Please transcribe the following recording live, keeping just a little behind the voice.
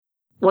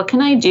what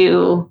can I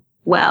do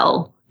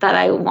well that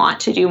I want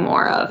to do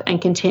more of and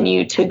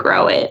continue to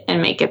grow it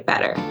and make it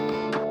better.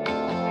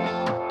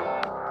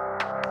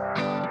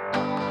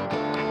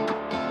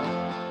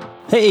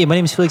 Hey, my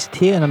name is Felix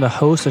Tia, and I'm the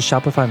host of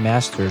Shopify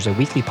Masters, a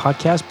weekly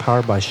podcast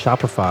powered by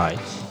Shopify,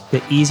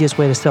 the easiest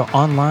way to sell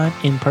online,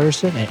 in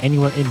person, and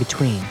anywhere in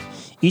between.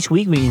 Each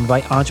week, we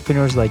invite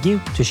entrepreneurs like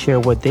you to share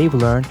what they've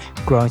learned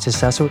growing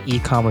successful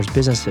e-commerce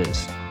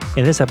businesses.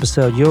 In this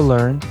episode, you'll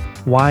learn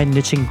why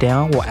niching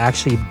down will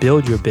actually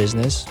build your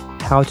business,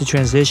 how to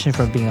transition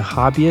from being a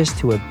hobbyist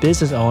to a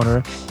business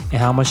owner, and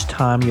how much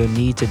time you'll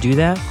need to do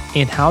that,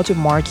 and how to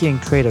market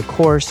and create a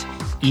course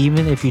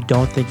even if you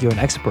don't think you're an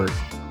expert.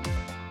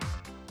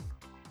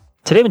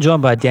 Today, I'm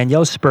joined by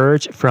Danielle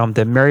Spurge from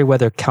the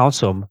Meriwether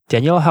Council.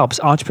 Danielle helps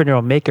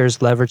entrepreneurial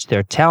makers leverage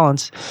their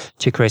talents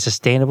to create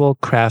sustainable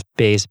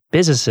craft-based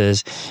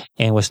businesses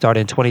and was started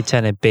in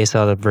 2010 and based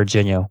out of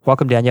Virginia.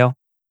 Welcome, Danielle.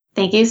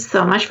 Thank you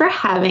so much for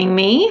having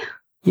me.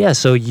 Yeah,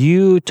 so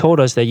you told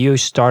us that you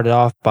started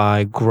off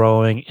by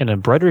growing an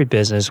embroidery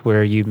business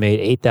where you made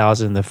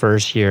 $8,000 in the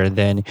first year and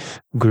then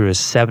grew to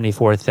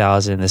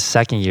 $74,000 in the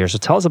second year. So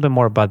tell us a bit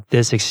more about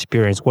this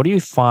experience. What do you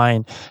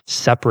find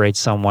separates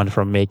someone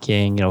from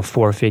making,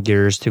 four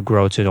figures to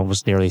grow to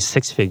almost nearly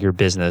six-figure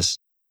business?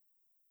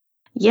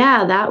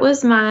 Yeah, that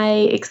was my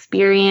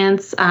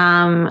experience.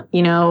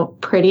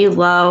 Pretty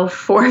low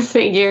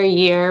four-figure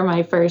year,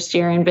 my first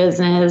year in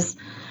business,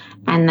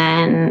 and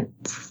then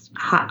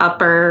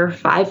upper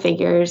five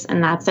figures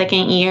in that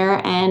second year.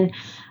 And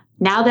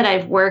now that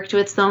I've worked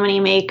with so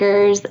many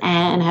makers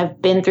and have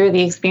been through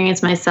the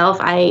experience myself,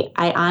 I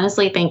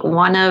honestly think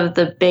one of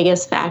the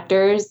biggest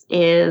factors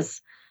is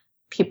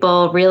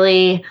people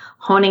really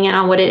honing in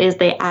on what it is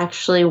they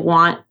actually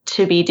want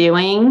to be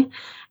doing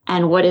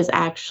and what is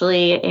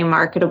actually a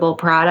marketable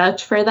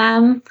product for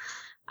them.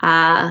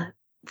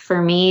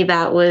 For me,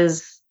 that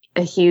was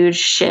a huge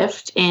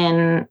shift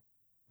in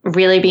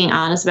really being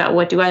honest about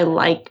what do I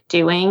like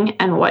doing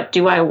and what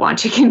do I want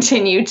to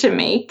continue to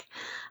make.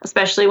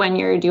 Especially when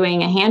you're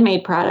doing a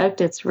handmade product,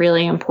 it's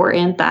really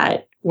important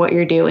that what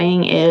you're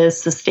doing is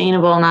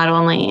sustainable, not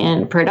only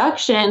in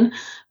production,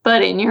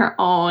 but in your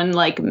own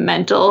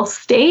mental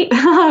state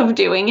of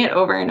doing it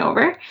over and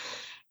over.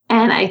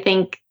 And I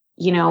think,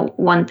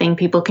 one thing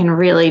people can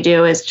really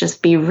do is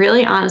just be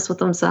really honest with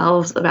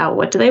themselves about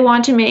what do they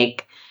want to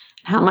make,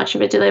 how much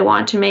of it do they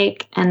want to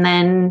make, and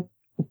then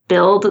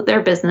build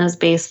their business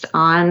based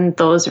on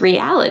those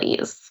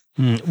realities.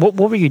 What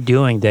were you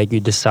doing that you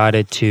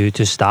decided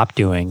to stop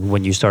doing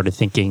when you started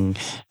thinking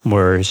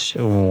more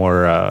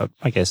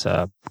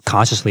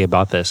consciously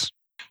about this?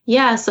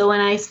 Yeah, so when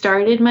I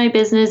started my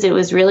business, it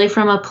was really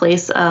from a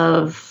place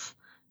of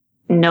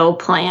no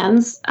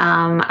plans.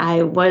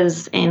 I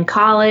was in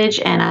college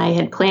and I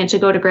had planned to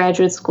go to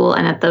graduate school.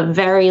 And at the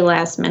very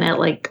last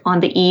minute, on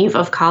the eve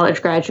of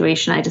college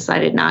graduation, I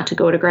decided not to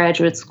go to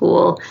graduate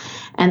school.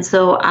 And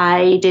so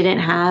I didn't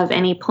have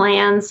any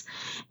plans.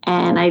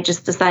 And I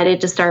just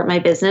decided to start my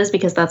business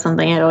because that's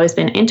something I'd always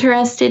been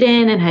interested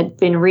in and had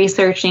been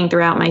researching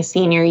throughout my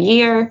senior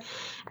year.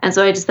 And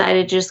so I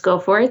decided to just go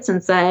for it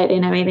since I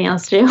didn't have anything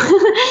else to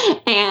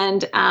do.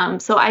 And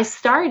so I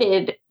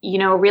started,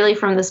 really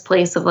from this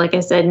place of, like I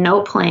said,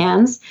 no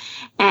plans.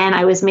 And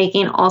I was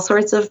making all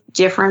sorts of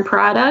different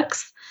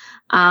products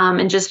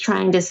and just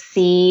trying to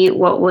see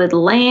what would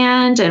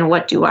land and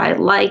what do I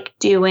like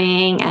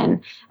doing.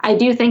 And I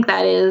do think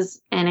that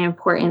is an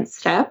important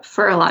step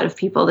for a lot of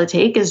people to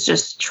take, is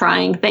just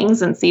trying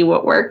things and see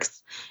what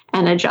works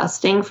and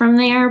adjusting from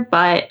there.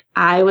 But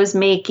I was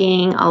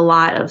making a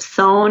lot of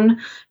sewn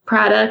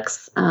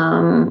products,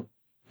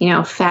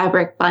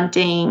 fabric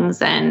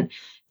buntings and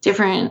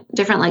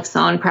different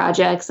sewn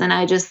projects. And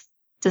I just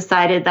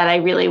decided that I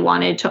really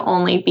wanted to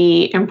only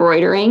be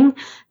embroidering.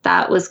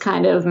 That was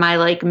kind of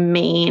my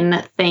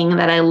main thing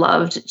that I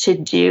loved to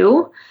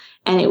do.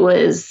 And it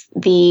was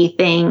the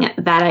thing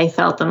that I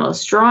felt the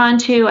most drawn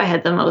to. I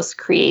had the most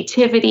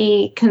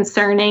creativity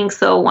concerning.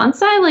 So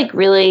once I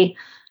really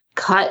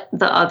cut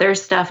the other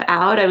stuff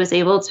out, I was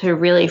able to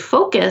really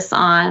focus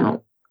on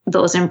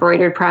those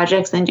embroidered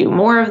projects and do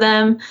more of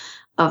them,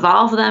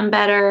 evolve them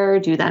better,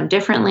 do them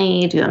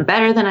differently, do them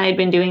better than I had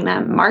been doing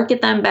them,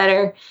 market them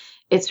better.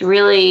 It's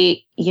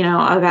really,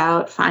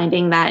 about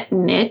finding that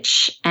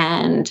niche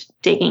and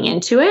digging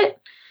into it.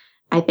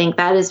 I think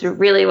that is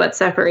really what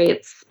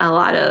separates a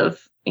lot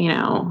of,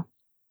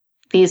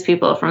 these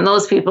people from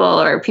those people,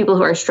 or people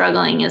who are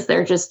struggling, is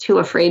they're just too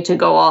afraid to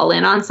go all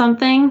in on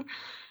something.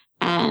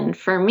 And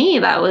for me,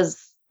 that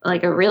was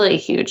a really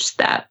huge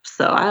step.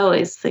 So I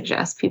always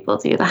suggest people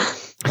do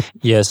that.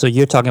 Yeah. So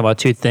you're talking about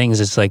two things.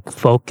 It's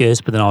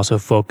focus, but then also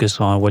focus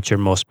on what you're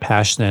most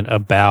passionate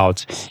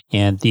about.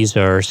 And these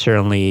are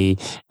certainly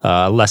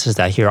lessons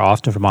that I hear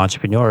often from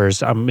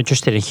entrepreneurs. I'm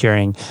interested in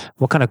hearing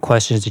what kind of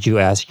questions did you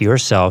ask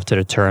yourself to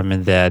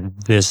determine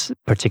that this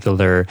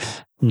particular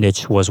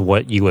niche was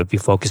what you would be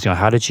focusing on.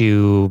 How did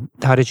you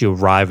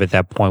arrive at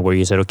that point where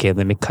you said, okay,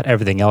 let me cut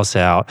everything else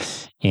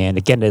out? And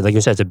again, like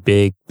you said, it's a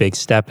big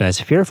step, and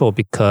it's fearful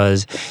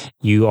because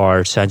you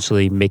are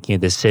essentially making a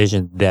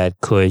decision that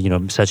could,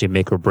 essentially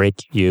make or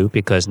break you,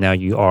 because now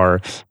you are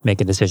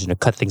making a decision to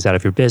cut things out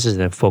of your business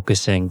and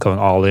then going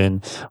all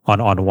in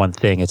on one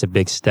thing. It's a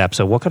big step.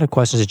 So what kind of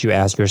questions did you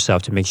ask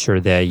yourself to make sure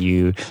that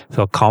you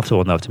feel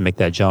comfortable enough to make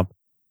that jump?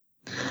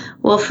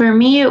 Well, for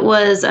me, it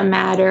was a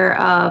matter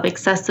of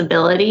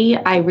accessibility.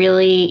 I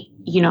really,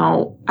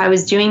 I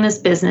was doing this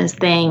business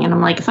thing and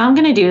I'm like, if I'm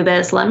going to do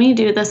this, let me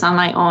do this on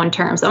my own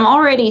terms. I'm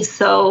already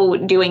so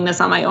doing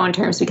this on my own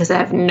terms because I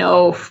have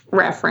no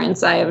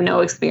reference. I have no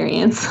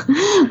experience.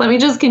 Let me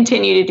just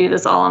continue to do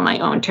this all on my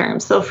own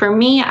terms. So for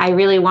me, I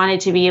really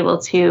wanted to be able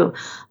to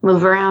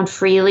move around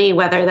freely,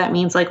 whether that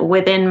means like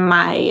within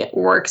my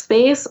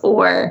workspace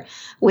or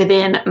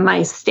within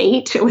my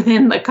state,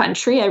 within the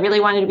country. I really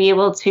wanted to be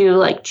able to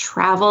like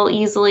travel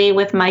easily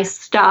with my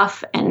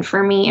stuff. And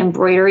for me,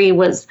 embroidery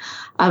was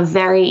a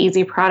very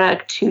easy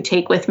product to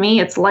take with me.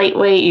 It's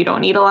lightweight. You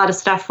don't need a lot of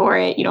stuff for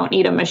it. You don't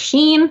need a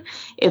machine.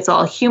 It's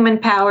all human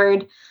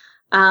powered.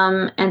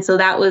 And so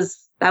that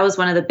was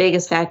one of the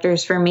biggest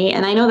factors for me.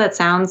 And I know that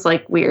sounds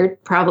like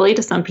weird probably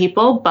to some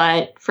people,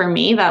 but for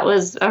me, that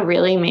was a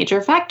really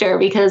major factor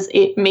because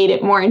it made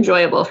it more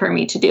enjoyable for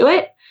me to do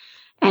it.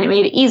 And it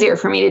made it easier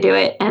for me to do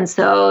it. And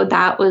so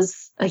that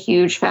was a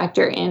huge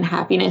factor in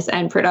happiness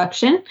and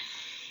production.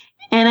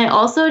 And I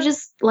also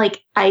just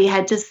I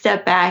had to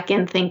step back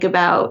and think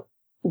about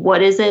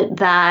what is it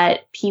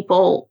that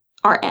people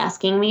are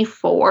asking me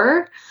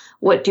for?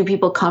 What do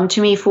people come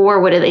to me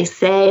for? What do they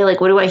say?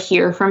 What do I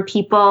hear from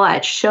people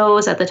at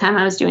shows? At the time,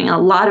 I was doing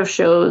a lot of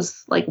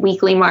shows, like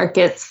weekly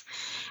markets.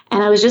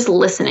 And I was just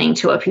listening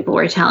to what people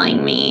were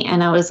telling me.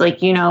 And I was like,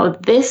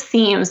 this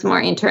seems more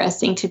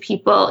interesting to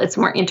people. It's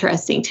more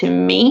interesting to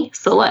me.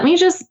 So let me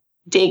just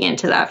dig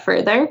into that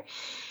further.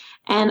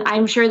 And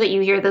I'm sure that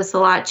you hear this a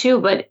lot too,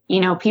 but,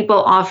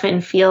 people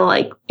often feel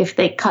like if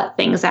they cut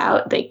things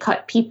out, they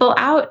cut people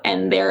out,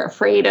 and they're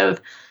afraid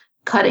of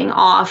cutting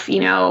off,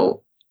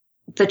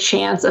 the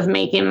chance of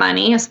making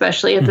money,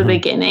 especially at the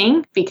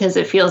beginning, because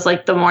it feels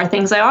like the more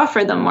things I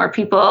offer, the more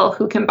people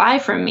who can buy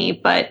from me.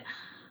 But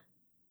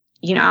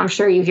I'm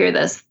sure you hear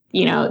this,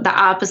 the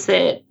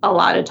opposite a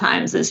lot of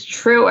times is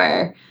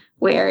truer,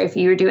 where if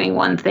you're doing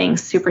one thing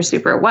super,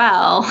 super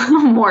well,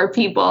 more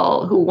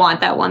people who want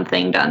that one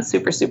thing done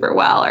super, super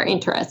well are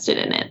interested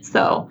in it.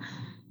 So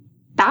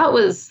that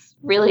was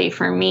really,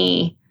 for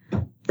me,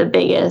 the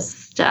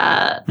biggest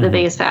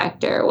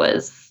factor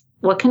was,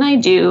 what can I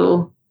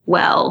do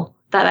well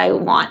that I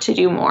want to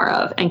do more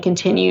of and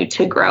continue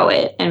to grow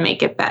it and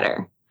make it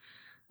better?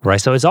 Right.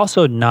 So it's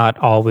also not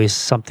always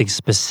something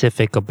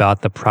specific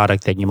about the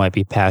product that you might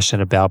be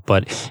passionate about,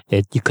 but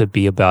it could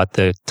be about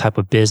the type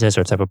of business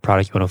or type of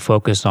product you want to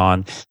focus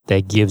on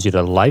that gives you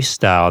the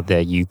lifestyle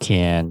that you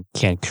can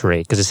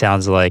create. Because it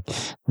sounds like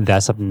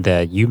that's something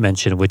that you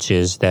mentioned, which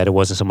is that it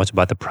wasn't so much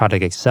about the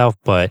product itself,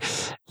 but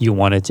you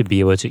wanted to be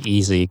able to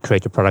easily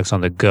create your products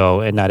on the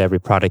go, and not every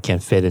product can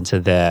fit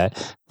into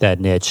that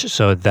niche.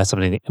 So that's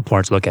something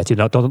important to look at too.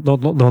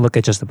 Don't look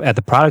at just at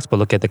the products, but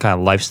look at the kind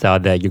of lifestyle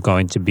that you're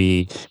going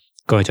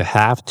to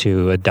have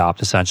to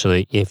adopt,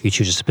 essentially, if you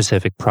choose a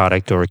specific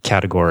product or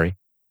category.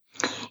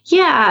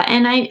 Yeah.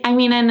 And I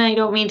mean, and I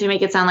don't mean to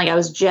make it sound like I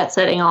was jet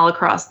setting all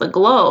across the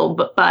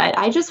globe, but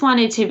I just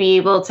wanted to be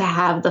able to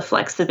have the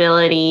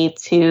flexibility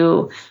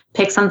to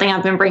pick something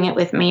up and bring it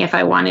with me if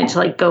I wanted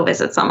to go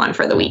visit someone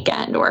for the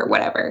weekend or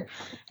whatever.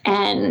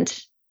 And,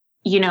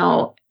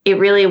 it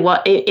really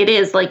it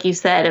is, like you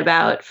said,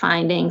 about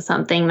finding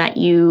something that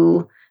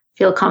you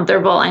feel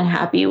comfortable and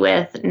happy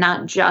with,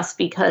 not just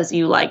because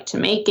you like to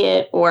make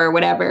it or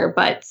whatever,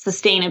 but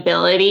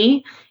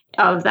sustainability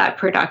of that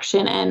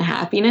production and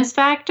happiness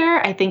factor,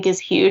 I think,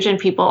 is huge. And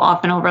people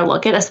often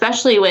overlook it,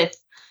 especially with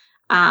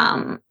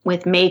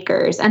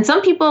makers. And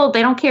some people,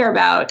 they don't care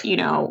about,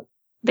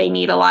 they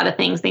need a lot of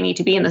things. They need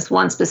to be in this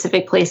one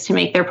specific place to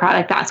make their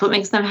product. That's what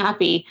makes them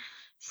happy.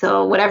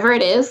 So whatever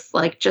it is,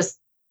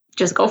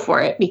 just go for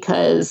it,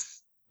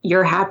 because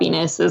your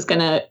happiness is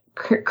going to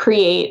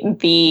create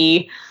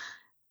the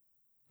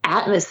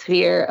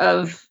atmosphere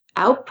of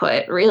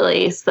output,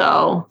 really.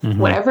 So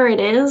whatever it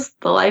is,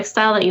 the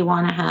lifestyle that you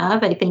want to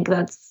have, I think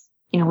that's,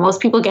 most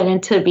people get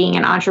into being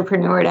an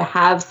entrepreneur to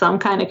have some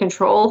kind of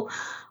control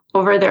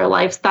over their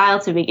lifestyle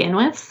to begin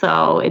with.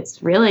 So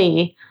it's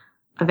really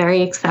a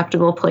very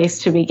acceptable place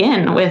to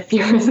begin with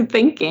your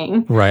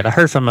thinking. Right. I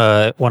heard from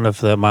one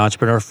of my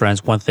entrepreneur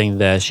friends, one thing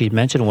that she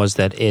mentioned was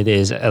that it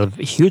is a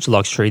huge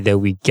luxury that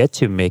we get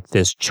to make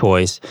this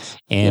choice,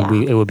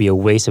 and it would be a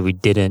waste if we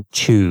didn't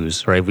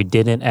choose, right? If we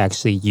didn't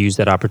actually use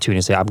that opportunity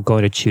to say, I'm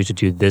going to choose to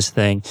do this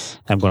thing,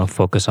 I'm going to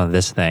focus on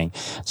this thing.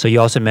 So you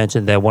also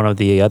mentioned that one of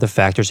the other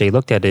factors they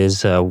looked at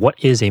is what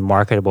is a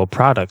marketable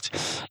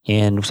product?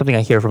 And something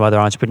I hear from other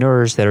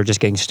entrepreneurs that are just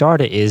getting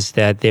started is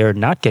that they're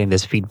not getting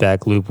this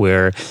feedback loop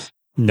where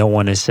no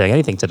one is saying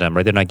anything to them,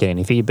 right? They're not getting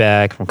any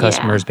feedback from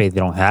customers. Yeah. Maybe they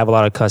don't have a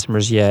lot of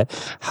customers yet.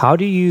 How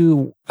do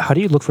you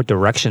look for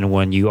direction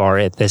when you are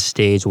at this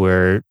stage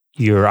where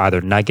you're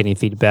either not getting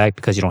feedback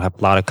because you don't have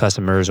a lot of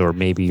customers, or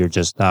maybe you're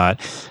just not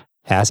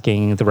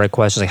asking the right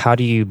questions? Like, how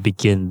do you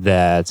begin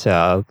that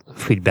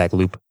feedback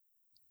loop?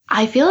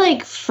 I feel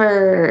like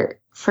for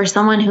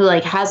someone who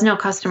like has no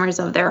customers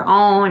of their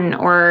own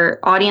or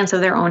audience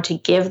of their own to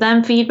give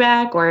them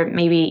feedback, or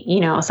maybe,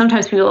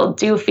 sometimes people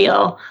do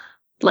feel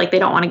like they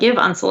don't want to give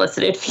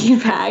unsolicited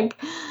feedback.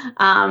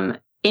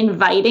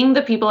 Inviting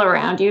the people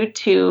around you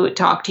to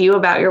talk to you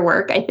about your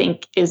work, I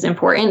think, is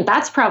important.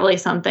 That's probably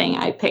something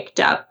I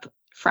picked up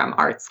from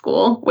art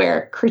school,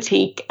 where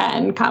critique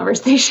and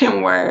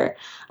conversation were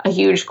a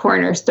huge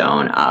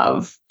cornerstone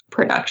of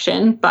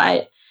production,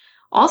 but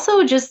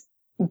also just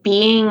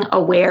being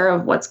aware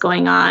of what's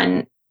going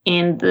on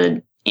in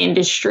the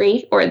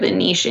industry or the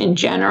niche in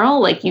general.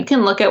 Like, you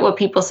can look at what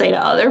people say to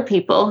other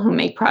people who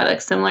make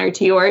products similar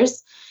to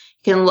yours.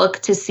 You can look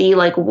to see,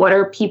 like, what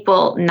are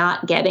people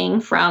not getting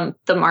from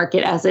the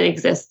market as it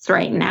exists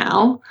right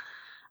now?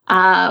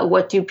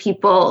 What do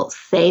people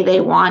say they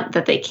want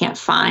that they can't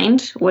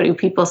find? What do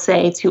people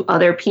say to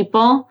other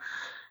people?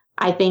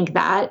 I think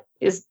that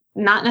is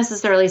not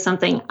necessarily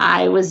something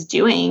I was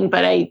doing,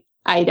 but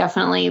I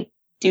definitely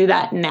do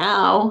that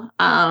now,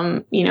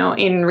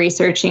 in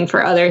researching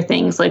for other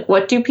things. Like,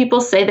 what do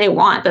people say they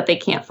want that they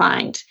can't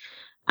find?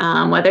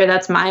 Whether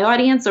that's my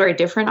audience or a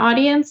different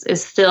audience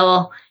is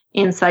still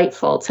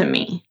insightful to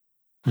me.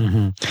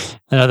 hmm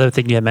Another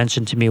thing you had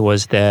mentioned to me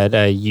was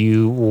that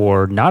you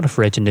were not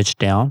afraid to niche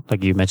down,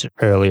 like you mentioned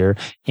earlier,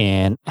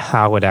 and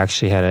how it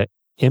actually had an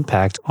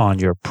impact on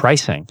your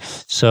pricing.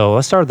 So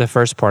let's start with the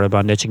first part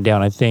about niching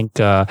down. I think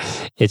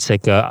it's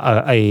like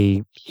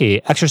a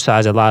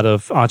exercise a lot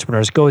of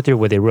entrepreneurs go through,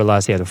 where they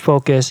realize they have to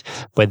focus,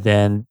 but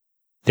then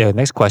the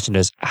next question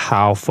is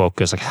how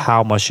focused, like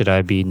how much should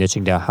I be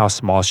niching down? How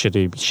small should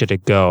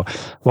it go?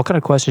 What kind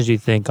of questions do you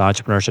think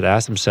entrepreneurs should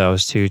ask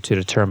themselves to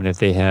determine if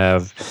they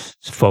have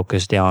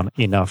focused down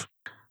enough?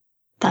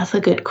 That's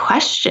a good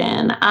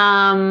question.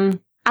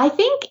 I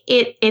think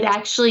it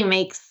actually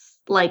makes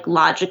like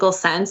logical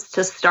sense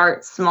to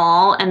start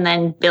small and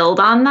then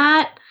build on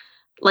that.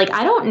 Like,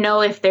 I don't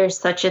know if there's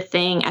such a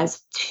thing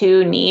as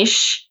too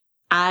niche.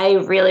 I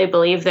really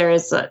believe there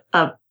is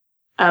a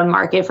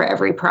market for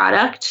every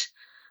product,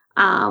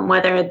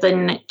 whether the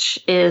niche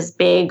is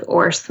big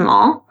or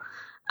small.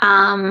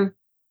 I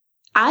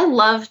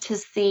love to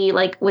see,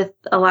 like, with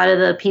a lot of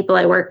the people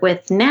I work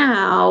with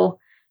now,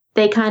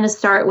 they kind of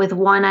start with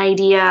one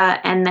idea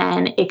and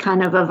then it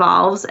kind of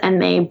evolves,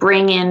 and they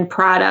bring in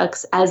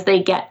products as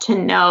they get to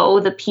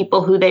know the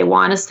people who they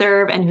want to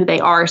serve and who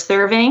they are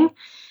serving.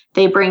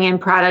 They bring in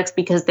products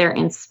because they're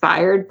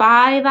inspired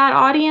by that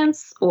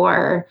audience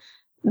or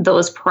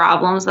those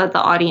problems that the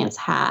audience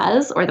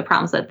has, or the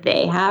problems that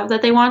they have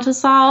that they want to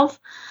solve.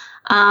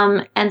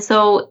 And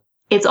so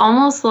it's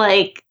almost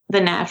like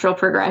the natural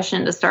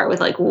progression to start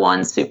with like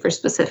one super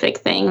specific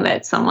thing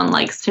that someone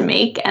likes to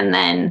make, and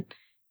then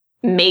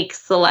make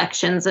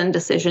selections and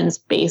decisions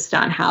based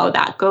on how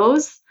that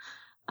goes.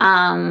 But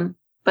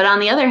on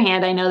the other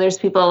hand, I know there's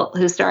people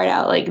who start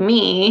out like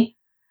me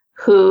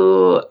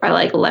who are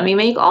like, let me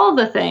make all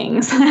the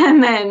things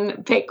and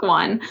then pick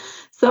one.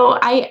 So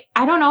I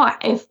don't know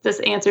if this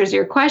answers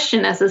your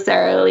question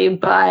necessarily,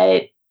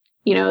 but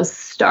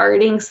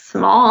starting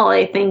small,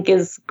 I think,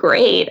 is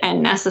great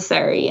and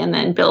necessary, and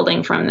then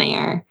building from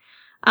there.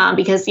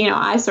 Because,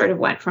 I sort of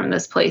went from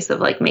this place of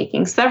like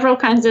making several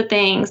kinds of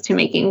things to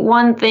making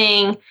one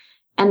thing.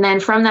 And then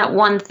from that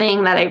one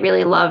thing that I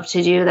really loved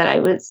to do, that I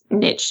was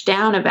niched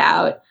down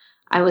about,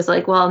 I was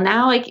like, well,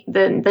 now like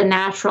the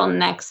natural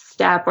next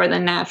step, or the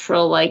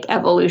natural like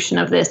evolution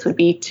of this, would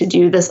be to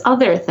do this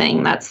other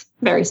thing that's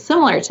very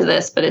similar to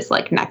this, but it's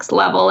like next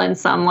level in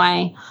some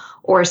way,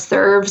 or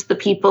serves the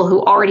people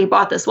who already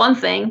bought this one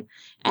thing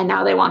and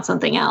now they want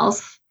something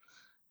else.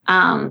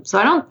 So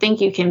I don't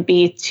think you can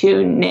be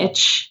too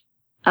niche,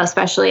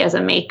 especially as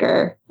a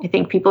maker. I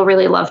think people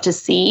really love to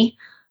see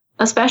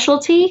a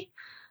specialty.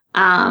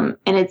 And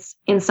it's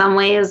in some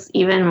ways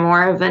even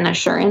more of an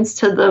assurance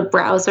to the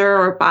browser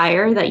or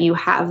buyer that you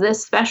have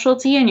this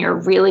specialty and you're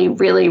really,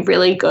 really,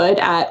 really good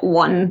at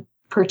one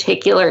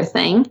particular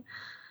thing.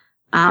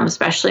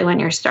 Especially when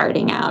you're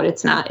starting out,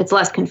 it's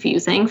less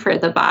confusing for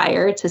the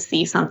buyer to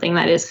see something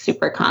that is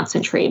super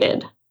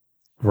concentrated.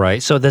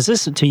 Right. So does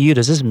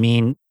this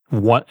mean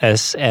what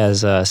as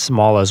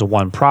small as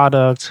one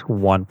product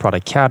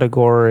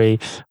category,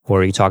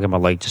 or are you talking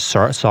about like just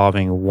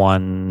solving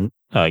one,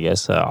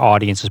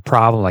 audience's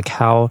problem? Like,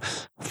 how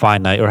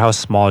finite or how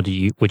small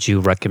would you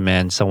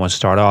recommend someone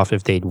start off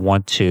if they'd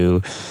want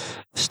to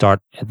start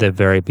at the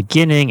very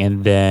beginning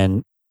and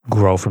then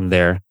grow from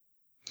there?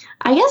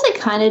 I guess it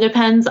kind of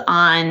depends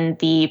on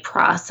the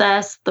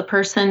process the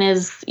person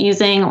is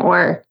using,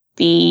 or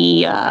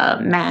the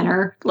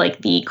manner,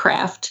 like the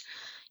craft.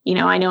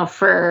 I know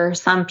for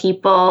some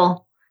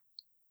people,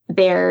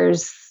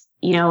 there's,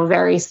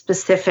 very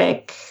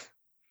specific,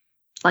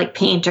 like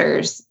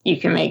painters. You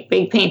can make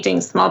big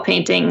paintings, small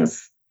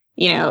paintings,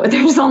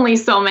 there's only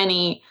so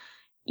many,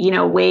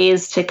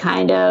 ways to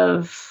kind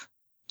of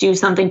do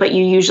something, but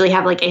you usually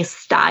have like a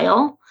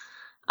style.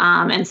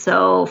 And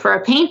so for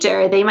a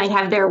painter, they might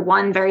have their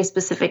one very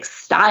specific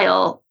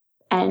style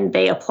and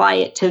they apply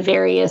it to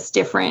various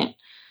different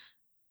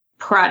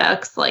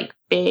products like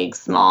big,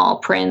 small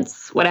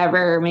prints,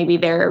 whatever. Maybe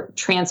they're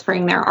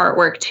transferring their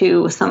artwork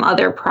to some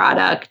other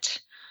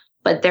product,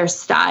 but their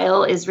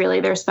style is really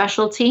their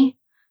specialty.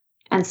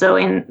 And so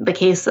in the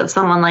case of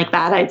someone like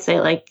that, I'd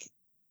say like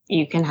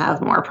you can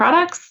have more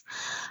products.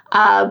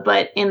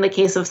 But in the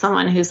case of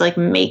someone who's like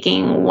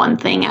making one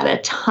thing at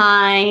a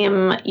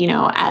time,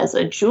 as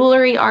a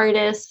jewelry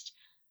artist,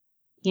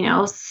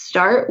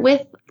 start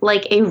with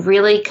like a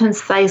really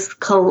concise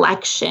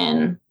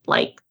collection,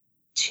 like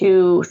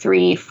 2,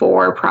 3,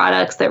 4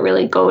 products that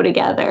really go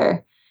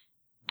together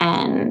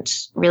and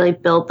really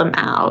build them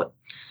out.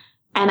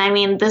 And I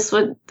mean, this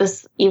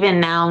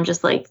even now I'm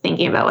just like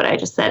thinking about what I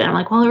just said. And I'm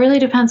like, well, it really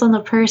depends on the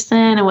person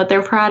and what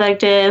their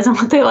product is and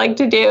what they like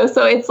to do.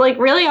 So it's like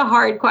really a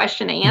hard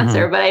question to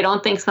answer, but I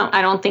don't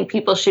think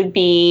people should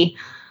be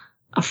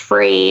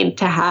afraid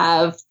to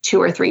have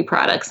 2 or 3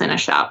 products in a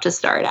shop to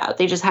start out.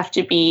 They just have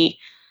to be,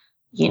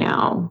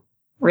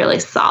 really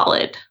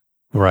solid.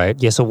 Right.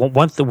 Yeah. So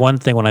one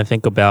thing when I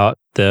think about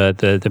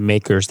the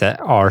makers that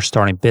are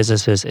starting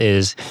businesses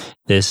is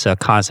this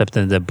concept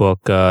in the book,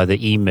 the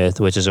E-Myth,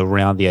 which is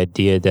around the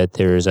idea that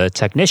there's a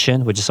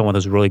technician, which is someone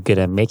who's really good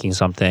at making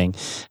something,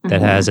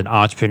 that has an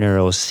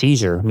entrepreneurial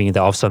seizure, meaning that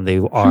all of a sudden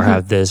they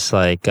have this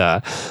like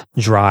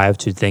drive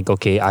to think,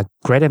 okay, I'm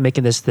great at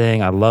making this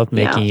thing. I love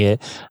making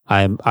it.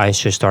 I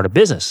should start a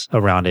business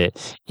around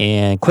it.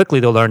 And quickly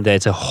they'll learn that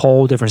it's a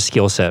whole different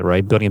skill set,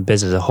 right? Building a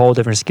business is a whole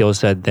different skill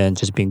set than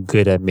just being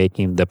good at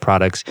making the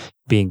products.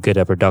 Being good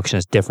at production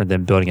is different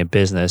than building a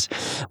business.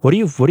 What do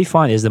you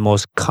find is the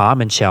most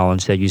common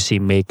challenge that you see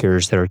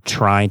makers that are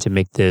trying to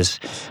make this?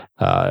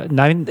 I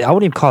wouldn't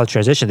even call it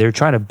transition. They're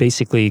trying to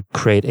basically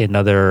create a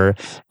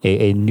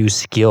new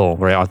skill,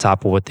 right, on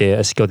top of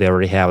a skill they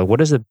already have. What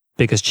is the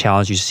biggest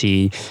challenge you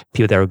see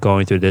people that are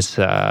going through this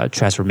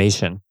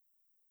transformation?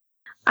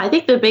 I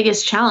think the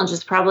biggest challenge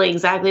is probably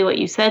exactly what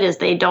you said. Is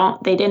they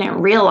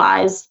didn't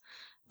realize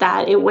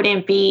that it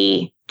wouldn't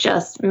be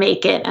just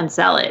make it and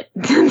sell it.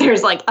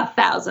 There's like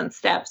 1,000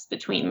 steps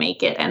between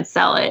make it and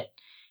sell it,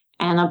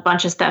 and a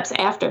bunch of steps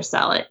after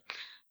sell it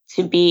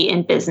to be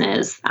in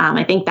business.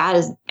 I think that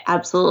is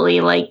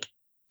absolutely like,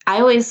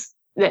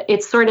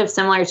 it's sort of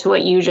similar to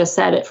what you just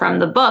said from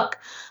the book,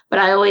 but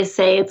I always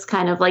say it's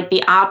kind of like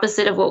the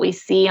opposite of what we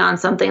see on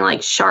something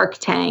like Shark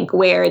Tank,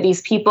 where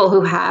these people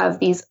who have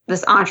this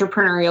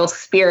entrepreneurial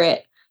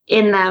spirit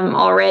in them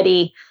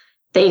already,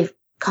 they've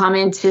come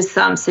into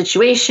some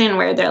situation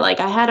where they're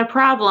like, I had a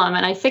problem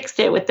and I fixed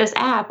it with this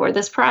app or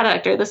this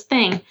product or this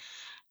thing.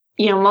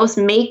 Most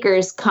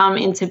makers come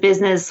into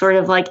business sort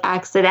of like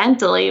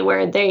accidentally,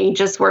 where they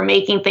just were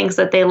making things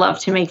that they love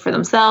to make for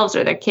themselves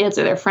or their kids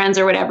or their friends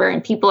or whatever.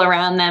 And people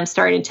around them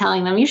started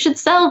telling them, you should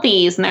sell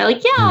these. And they're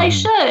like, yeah, I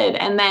should.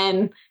 And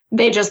then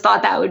they just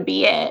thought that would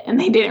be it. And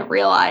they didn't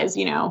realize,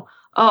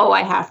 oh,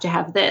 I have to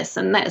have this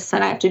and this,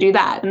 and I have to do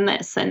that and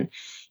this. And,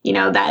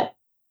 that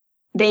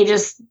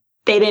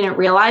they didn't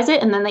realize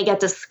it, and then they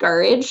get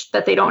discouraged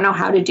that they don't know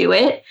how to do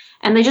it,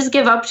 and they just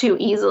give up too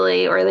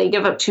easily, or they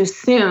give up too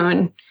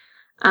soon,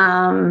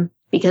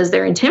 because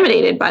they're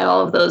intimidated by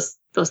all of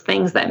those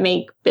things that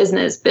make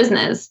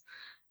business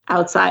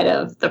outside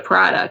of the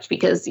product.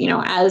 Because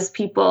as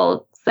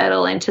people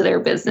settle into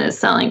their business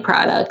selling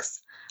products,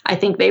 I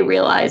think they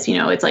realize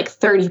it's like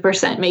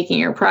 30% making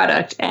your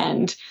product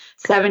and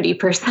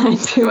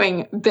 70%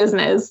 doing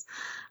business.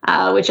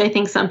 Which I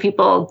think some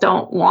people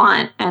don't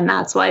want. And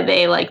that's why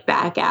they like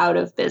back out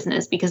of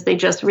business, because they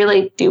just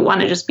really do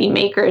want to just be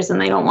makers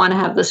and they don't want to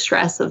have the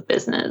stress of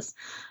business.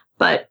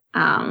 But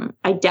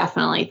I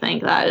definitely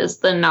think that is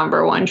the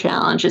number one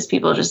challenge, is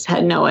people just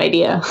had no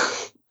idea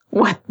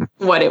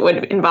what it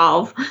would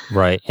involve.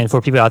 Right. And for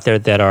people out there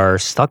that are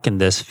stuck in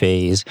this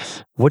phase,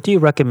 what do you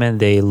recommend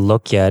they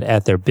look at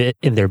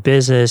in their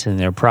business, in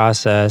their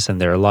process, in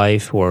their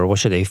life, or what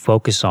should they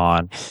focus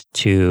on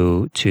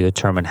to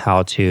determine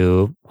how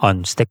to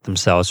unstick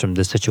themselves from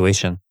this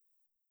situation?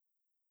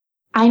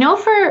 I know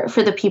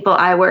for the people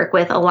I work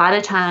with, a lot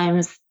of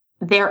times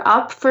they're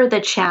up for the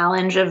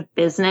challenge of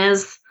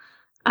business.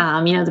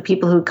 The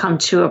people who come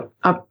to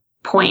a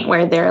point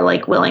where they're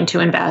like willing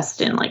to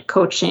invest in like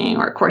coaching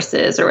or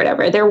courses or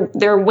whatever.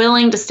 They're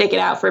willing to stick it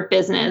out for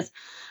business,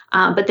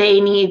 but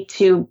they need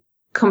to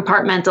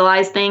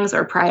compartmentalize things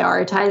or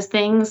prioritize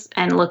things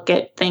and look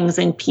at things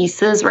in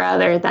pieces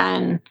rather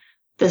than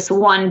this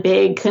one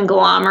big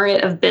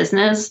conglomerate of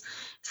business.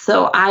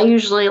 So I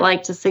usually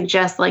like to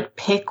suggest like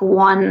pick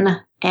one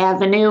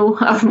avenue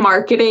of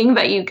marketing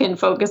that you can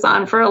focus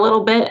on for a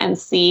little bit and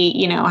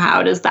see,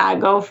 how does that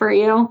go for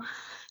you?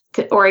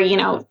 Or,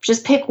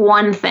 just pick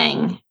one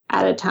thing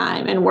at a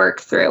time and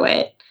work through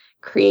it,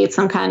 create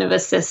some kind of a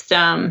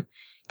system,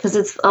 because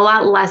it's a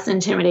lot less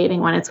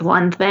intimidating when it's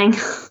one thing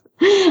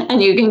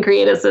and you can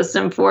create a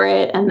system for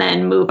it and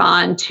then move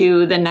on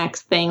to the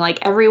next thing. Like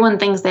everyone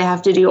thinks they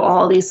have to do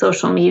all these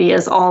social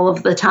medias all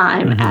of the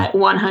time at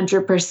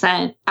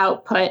 100%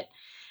 output.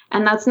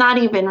 And that's not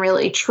even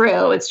really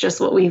true. It's just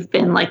what we've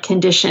been like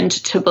conditioned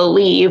to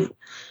believe.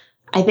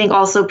 I think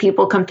also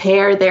people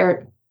compare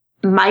their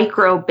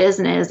micro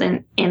business,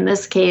 and in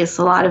this case,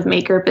 a lot of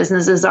maker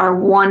businesses are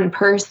one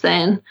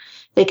person.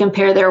 They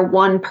compare their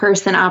one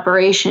person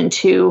operation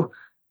to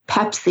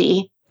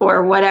Pepsi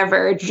or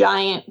whatever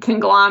giant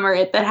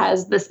conglomerate that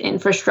has this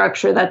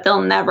infrastructure that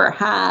they'll never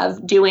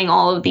have doing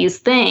all of these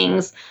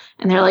things.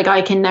 And they're like,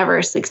 I can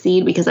never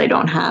succeed because I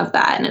don't have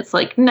that. And it's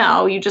like,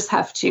 no, you just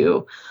have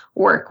to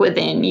work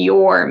within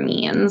your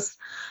means.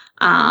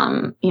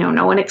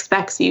 No one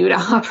expects you to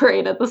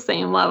operate at the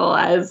same level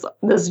as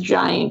this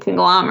giant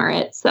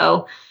conglomerate.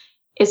 So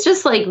it's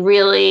just like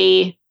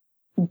really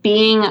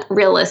being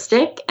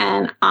realistic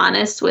and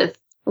honest with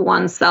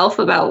oneself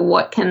about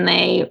what can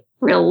they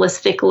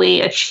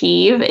realistically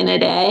achieve in a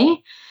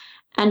day,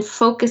 and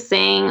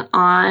focusing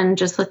on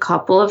just a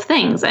couple of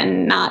things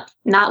and not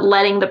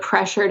letting the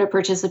pressure to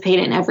participate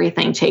in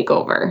everything take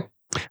over.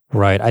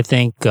 Right. I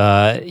think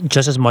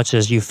just as much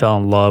as you fell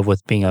in love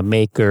with being a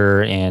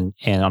maker and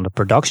on the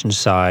production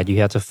side, you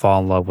have to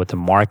fall in love with the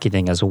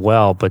marketing as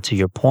well. But to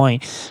your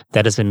point,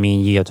 that doesn't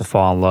mean you have to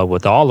fall in love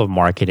with all of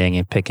marketing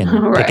and pick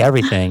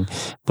everything.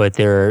 But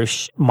there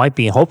might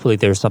be, hopefully,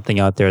 there's something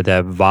out there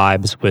that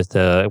vibes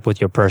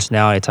with your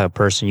personality, type of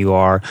person you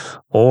are,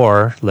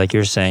 or like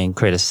you're saying,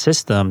 create a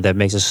system that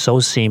makes it so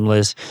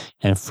seamless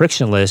and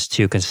frictionless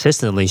to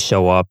consistently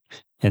show up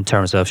in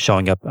terms of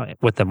showing up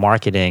with the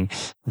marketing,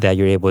 that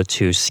you're able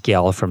to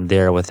scale from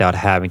there without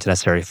having to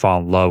necessarily fall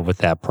in love with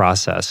that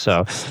process.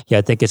 So yeah,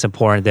 I think it's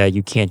important that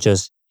you can't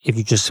just, if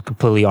you just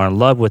completely are in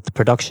love with the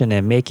production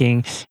and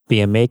making,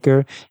 be a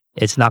maker,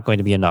 it's not going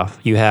to be enough.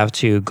 You have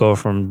to go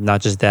from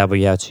not just that, but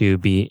you have to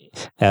be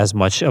as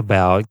much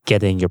about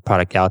getting your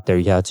product out there.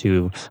 You have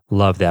to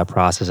love that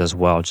process as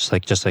well, just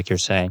like you're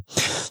saying.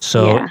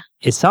 So yeah.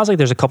 It sounds like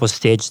there's a couple of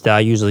stages that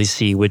I usually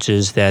see, which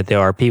is that there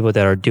are people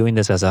that are doing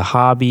this as a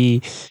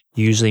hobby,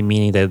 usually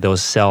meaning that they'll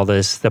sell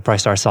this, they'll probably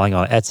start selling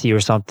on Etsy or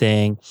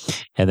something,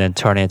 and then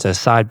turn it into a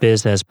side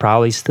business,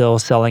 probably still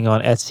selling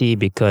on Etsy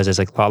because there's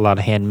like a lot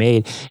of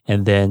handmade,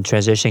 and then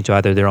transitioning to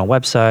either their own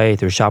website,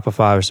 through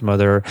Shopify or some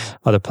other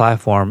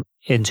platform,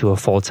 into a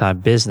full-time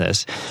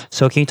business.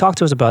 So can you talk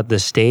to us about the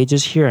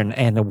stages here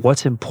and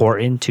what's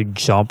important to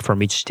jump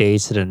from each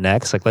stage to the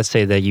next? Like, let's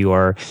say that you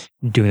are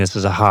doing this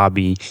as a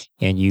hobby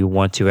and you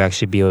want to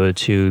actually be able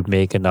to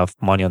make enough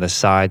money on the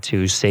side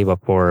to save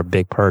up for a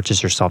big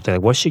purchase or something.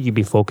 Like, what should you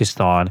be focused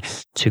on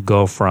to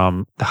go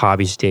from the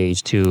hobby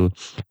stage to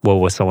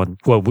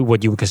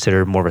what you would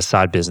consider more of a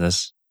side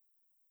business?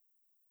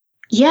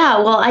 Yeah,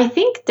 well, I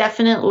think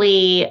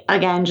definitely,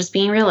 again, just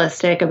being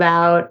realistic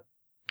about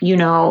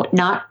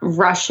not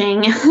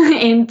rushing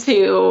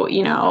into,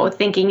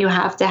 thinking you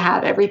have to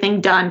have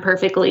everything done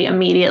perfectly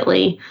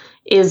immediately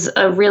is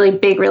a really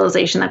big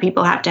realization that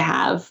people have to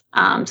have,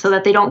 so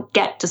that they don't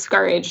get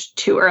discouraged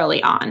too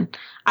early on.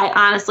 I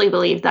honestly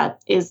believe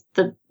that is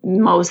the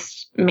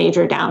most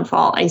major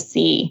downfall I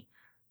see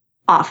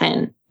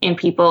often in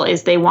people,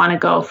 is they want to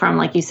go from,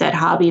 like you said,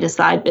 hobby to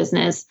side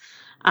business,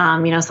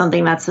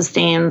 something that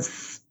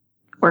sustains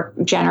or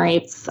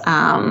generates,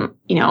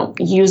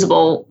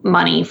 usable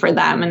money for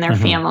them and their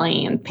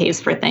family and pays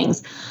for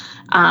things.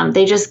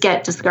 They just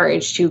get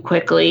discouraged too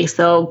quickly.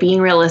 So being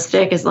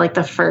realistic is like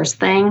the first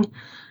thing.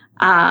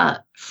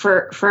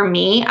 For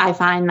me, I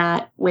find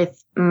that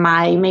with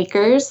my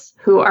makers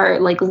who are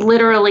like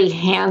literally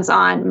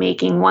hands-on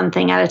making one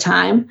thing at a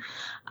time,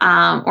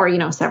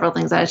 or, several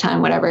things at a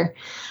time, whatever.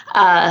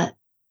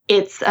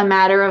 It's a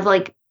matter of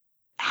like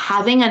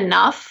having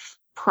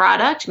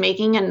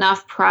making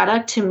enough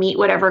product to meet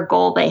whatever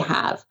goal they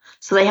have.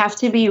 So they have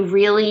to be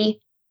really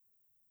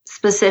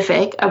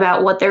specific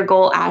about what their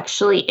goal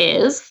actually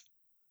is,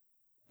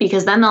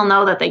 because then they'll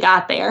know that they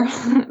got there.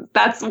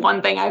 That's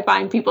one thing I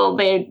find people,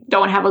 they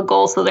don't have a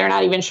goal, so they're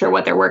not even sure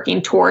what they're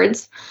working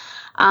towards.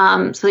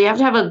 So you have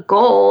to have a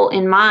goal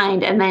in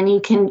mind, and then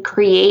you can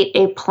create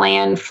a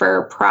plan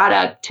for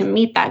product to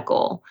meet that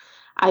goal.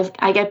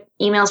 I get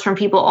emails from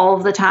people all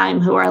of the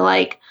time who are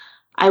like,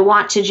 I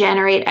want to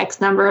generate X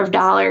number of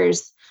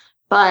dollars,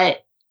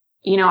 but,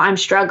 I'm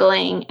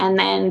struggling. And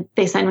then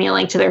they send me a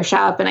link to their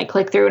shop and I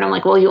click through and I'm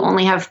like, well, you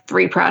only have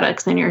 3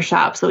 products in your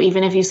shop. So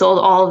even if you sold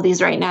all of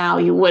these right now,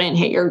 you wouldn't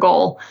hit your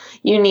goal.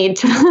 You need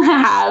to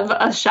have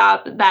a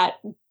shop that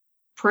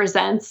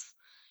presents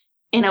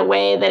in a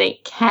way that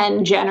it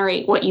can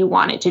generate what you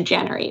want it to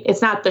generate.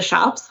 It's not the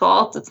shop's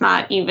fault. It's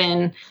not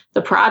even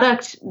the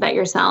product that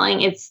you're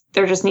selling.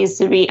 There just needs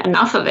to be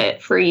enough of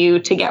it for you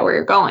to get where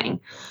you're going.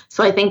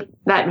 So I think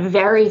that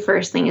very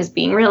first thing is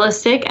being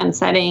realistic and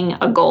setting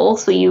a goal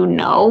so you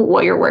know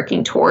what you're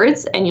working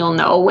towards and you'll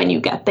know when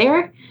you get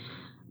there.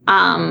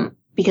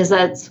 Because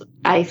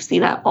I see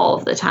that all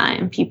of the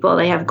time. People,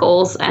 they have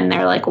goals and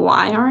they're like,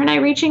 why aren't I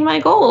reaching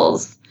my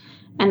goals?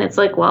 And it's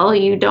like, well,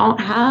 you don't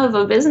have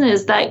a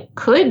business that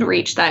could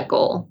reach that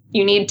goal.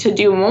 You need to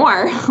do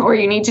more or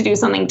you need to do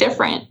something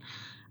different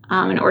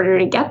in order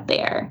to get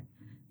there.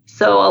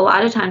 So a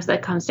lot of times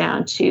that comes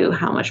down to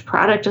how much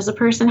product does a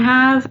person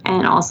have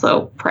and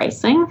also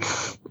pricing,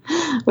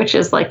 which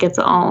is like its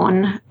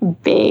own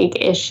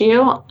big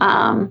issue.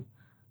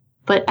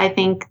 But I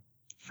think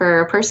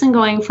for a person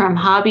going from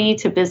hobby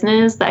to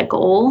business, that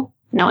goal,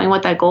 knowing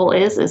what that goal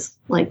is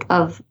like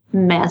of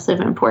massive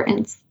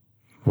importance.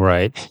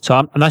 Right. So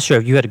I'm not sure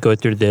if you had to go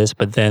through this,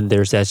 but then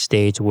there's that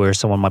stage where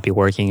someone might be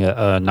working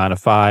a 9 to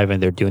 5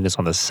 and they're doing this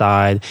on the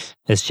side.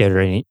 It's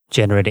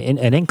generating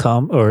an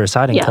income or a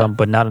side income,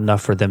 but not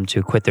enough for them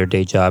to quit their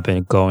day job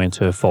and go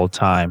into full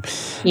time.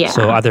 Yeah.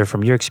 So either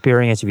from your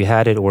experience, if you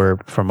had it, or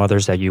from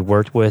others that you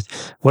worked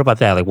with, what about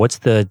that? Like, what's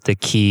the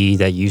key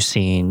that you've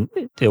seen,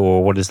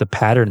 or what is the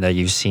pattern that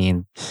you've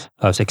seen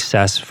of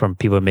success from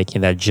people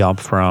making that jump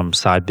from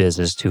side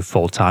business to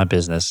full-time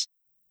business?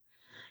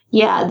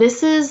 Yeah,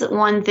 this is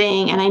one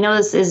thing, and I know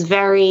this is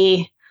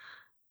very,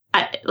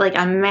 like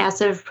a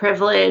massive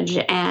privilege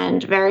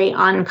and very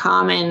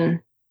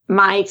uncommon.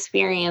 My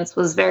experience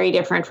was very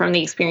different from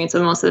the experience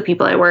of most of the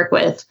people I work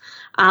with,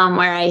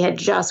 where I had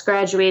just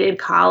graduated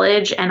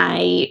college,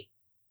 and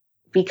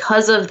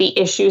because of the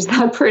issues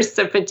that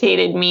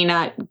precipitated me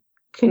not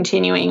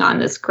continuing on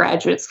this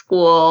graduate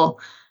school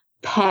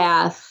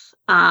path,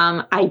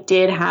 I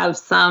did have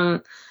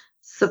some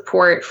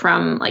support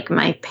from like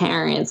my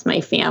parents,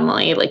 my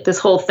family. Like this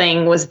whole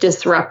thing was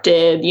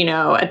disrupted,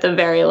 at the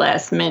very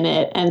last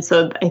minute. And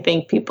so I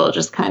think people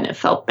just kind of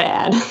felt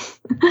bad.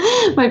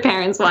 My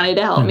parents wanted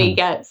to help me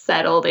get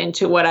settled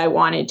into what I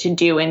wanted to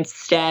do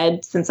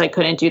instead, since I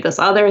couldn't do this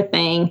other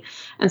thing.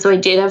 And so I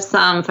did have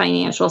some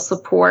financial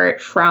support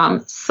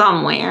from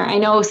somewhere. I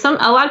know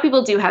a lot of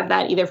people do have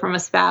that either from a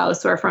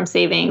spouse or from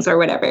savings or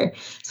whatever.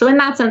 So in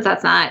that sense,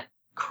 that's not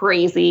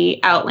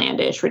crazy,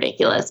 outlandish,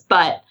 ridiculous.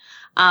 But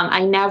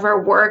I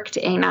never worked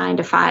a 9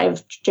 to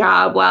 5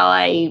 job while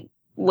I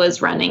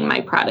was running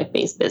my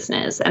product-based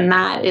business, and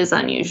that is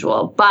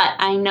unusual. But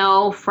I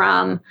know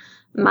from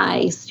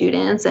my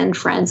students and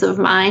friends of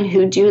mine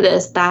who do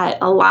this that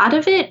a lot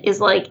of it is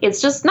like,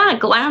 it's just not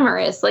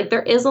glamorous. Like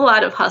there is a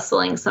lot of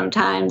hustling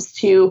sometimes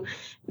to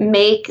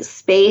make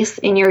space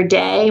in your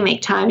day,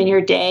 make time in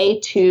your day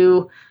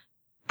to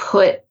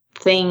put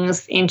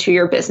things into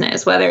your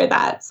business, whether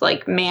that's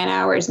like man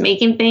hours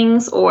making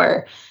things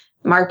or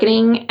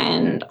marketing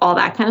and all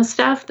that kind of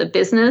stuff, the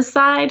business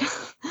side.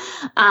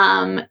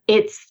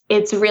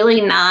 It's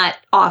really not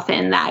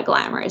often that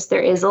glamorous.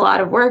 There is a lot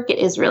of work. It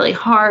is really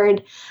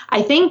hard.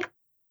 I think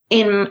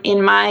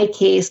in my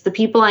case, the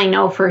people I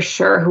know for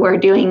sure who are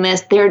doing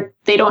this,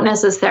 they don't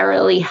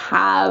necessarily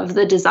have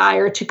the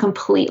desire to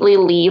completely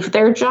leave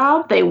their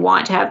job. They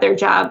want to have their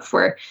job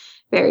for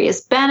various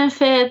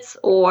benefits,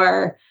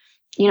 or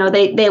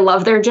they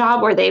love their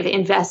job, or they've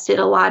invested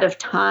a lot of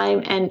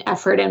time and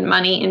effort and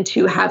money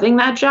into having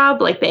that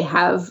job. Like they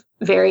have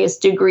various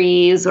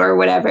degrees or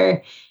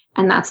whatever,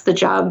 and that's the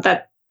job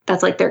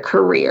that's like their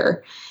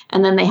career.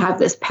 And then they have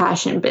this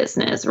passion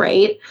business,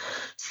 right?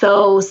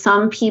 So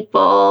some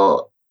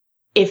people,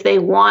 if they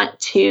want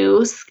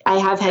to, I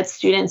have had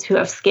students who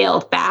have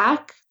scaled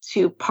back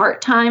to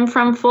part-time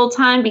from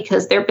full-time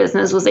because their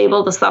business was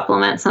able to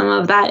supplement some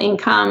of that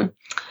income.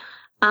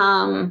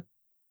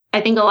 I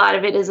think a lot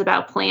of it is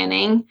about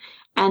planning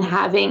and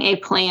having a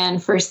plan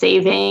for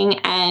saving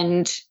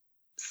and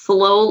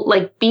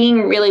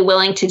being really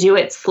willing to do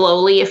it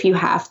slowly if you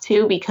have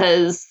to,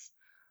 because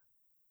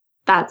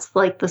that's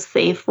like the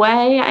safe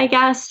way, I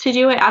guess, to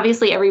do it.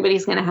 Obviously,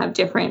 everybody's going to have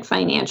different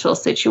financial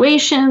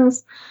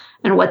situations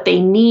and what they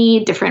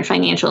need, different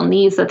financial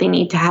needs that they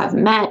need to have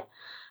met.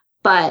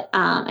 But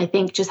I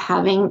think just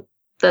having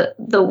the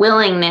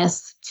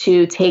willingness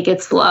to take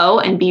it slow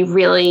and be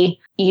really,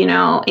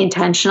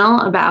 intentional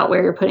about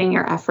where you're putting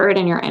your effort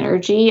and your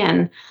energy,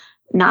 and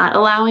not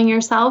allowing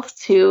yourself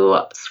to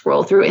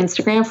scroll through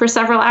Instagram for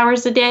several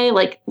hours a day.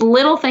 Like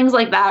little things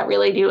like that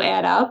really do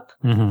add up.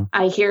 Mm-hmm.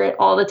 I hear it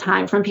all the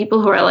time from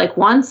people who are like,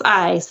 once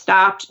I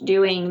stopped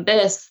doing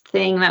this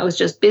thing that was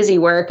just busy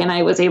work and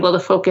I was able to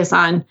focus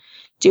on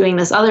doing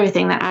this other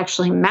thing that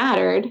actually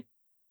mattered,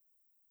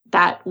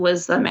 that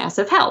was a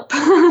massive help.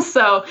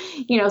 So,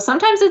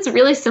 sometimes it's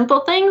really simple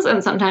things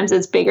and sometimes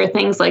it's bigger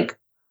things like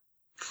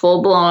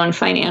full-blown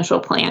financial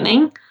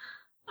planning.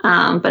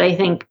 But I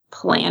think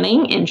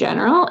planning in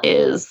general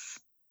is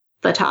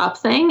the top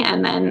thing,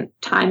 and then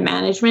time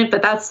management.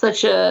 But that's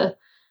such a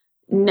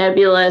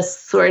nebulous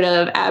sort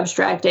of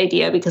abstract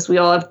idea because we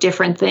all have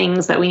different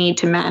things that we need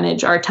to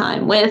manage our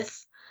time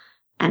with.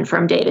 And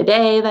from day to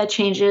day, that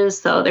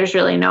changes. So there's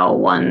really no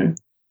one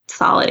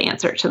solid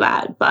answer to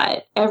that.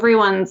 But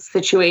everyone's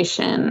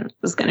situation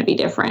is going to be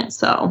different.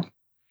 So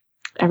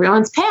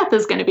everyone's path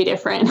is going to be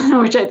different,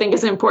 which I think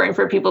is important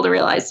for people to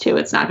realize too.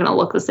 It's not going to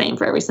look the same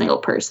for every single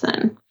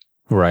person.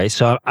 Right.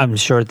 So I'm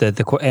sure that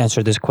the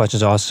answer to this question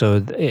is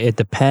also it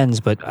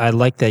depends, but I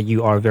like that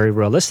you are very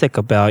realistic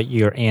about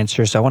your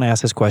answer. So I want to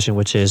ask this question,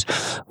 which is,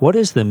 what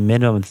is the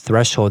minimum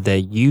threshold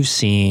that you've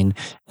seen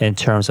in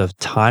terms of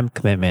time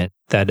commitment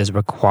that is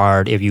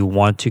required if you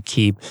want to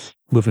keep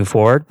moving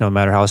forward, no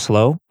matter how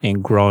slow,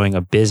 and growing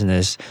a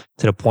business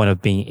to the point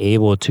of being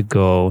able to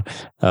go,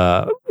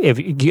 to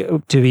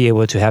be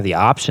able to have the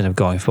option of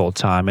going full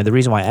time? And the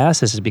reason why I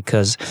ask this is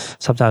because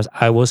sometimes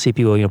I will see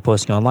people,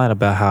 posting online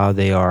about how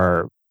they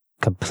are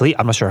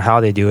I'm not sure how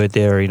they do it.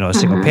 They're, a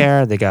single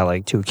parent. They got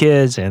like 2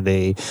 kids and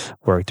they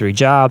work 3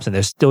 jobs and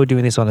they're still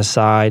doing this on the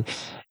side.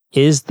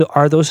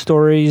 Are those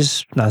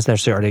stories not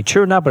necessarily are they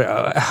true or not?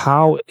 But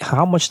how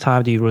much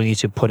time do you really need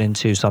to put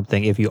into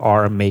something if you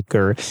are a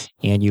maker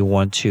and you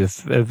want to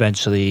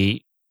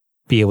eventually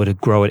be able to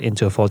grow it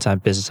into a full-time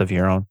business of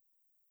your own?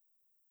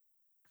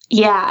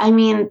 Yeah, I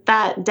mean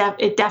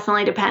it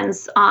definitely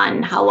depends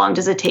on how long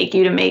does it take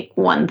you to make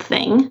one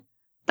thing.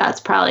 That's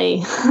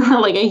probably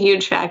like a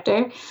huge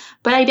factor.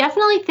 But I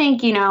definitely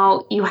think,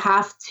 you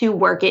have to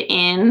work it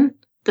in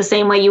the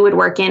same way you would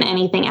work in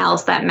anything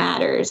else that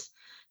matters.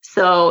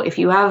 So if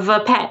you have a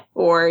pet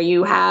or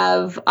you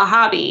have a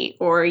hobby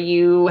or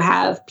you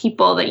have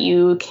people that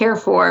you care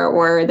for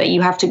or that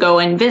you have to go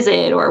and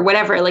visit or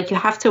whatever, like you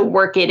have to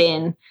work it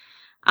in.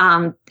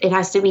 It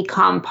has to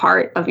become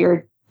part of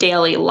your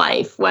daily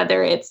life,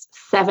 whether it's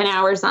 7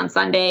 hours on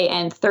Sunday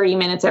and 30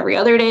 minutes every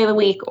other day of the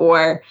week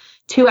or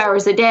 2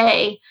 hours a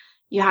day.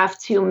 You have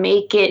to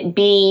make it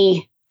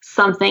be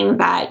something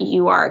that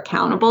you are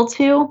accountable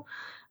to.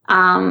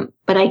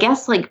 But I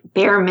guess like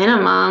bare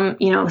minimum,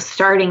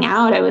 starting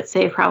out, I would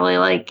say probably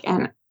like,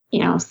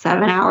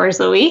 7 hours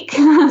a week,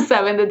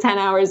 7 to 10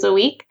 hours a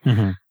week.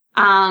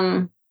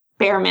 Mm-hmm.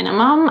 Bare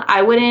minimum.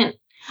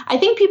 I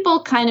think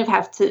people kind of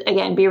have to,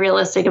 again, be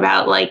realistic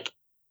about like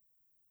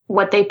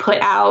what they put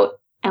out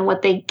and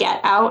what they get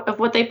out of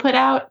what they put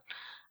out.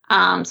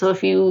 So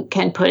if you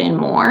can put in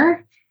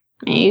more,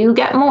 maybe you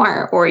get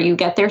more or you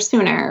get there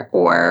sooner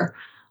or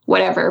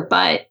whatever,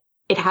 but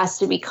it has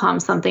to become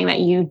something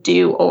that you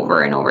do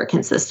over and over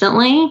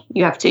consistently.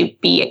 You have to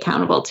be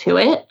accountable to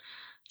it.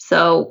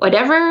 So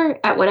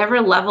at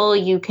whatever level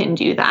you can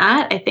do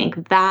that, I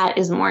think that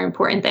is more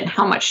important than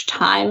how much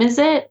time is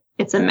it.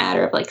 It's a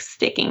matter of like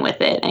sticking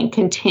with it and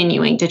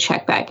continuing to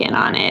check back in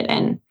on it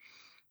and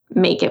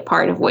make it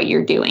part of what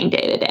you're doing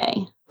day to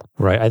day.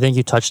 Right. I think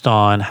you touched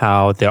on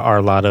how there are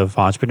a lot of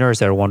entrepreneurs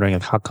that are wondering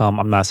how come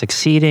I'm not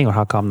succeeding or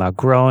how come I'm not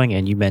growing.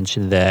 And you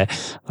mentioned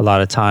that a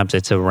lot of times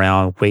it's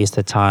around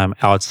wasted time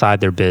outside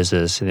their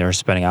business and they're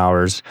spending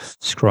hours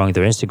scrolling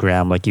their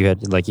Instagram, like you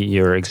had, like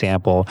your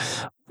example.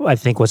 I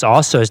think what's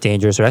also as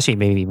dangerous, or actually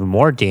maybe even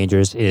more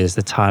dangerous, is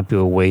the time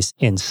people waste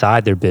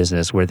inside their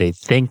business where they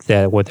think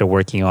that what they're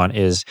working on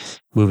is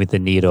moving the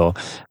needle.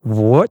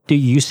 What do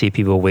you see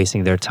people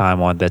wasting their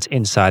time on that's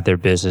inside their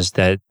business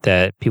that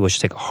people should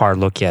take a hard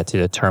look at to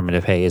determine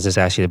if, hey, is this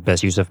actually the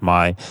best use of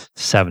my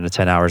 7 to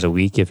 10 hours a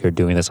week if you're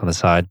doing this on the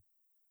side?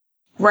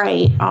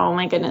 Right. Oh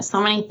my goodness.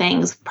 So many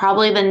things.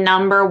 Probably the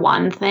number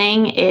one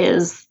thing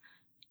is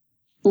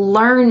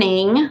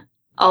learning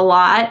a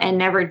lot and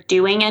never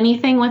doing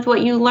anything with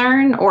what you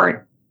learn,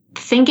 or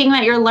thinking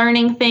that you're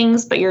learning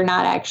things, but you're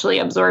not actually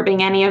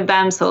absorbing any of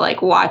them. So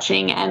like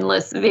watching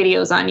endless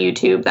videos on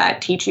YouTube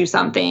that teach you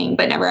something,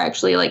 but never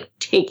actually like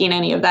taking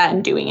any of that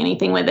and doing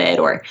anything with it,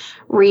 or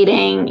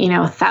reading,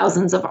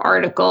 thousands of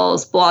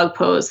articles, blog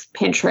posts,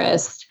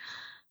 Pinterest,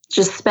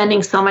 just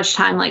spending so much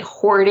time like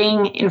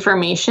hoarding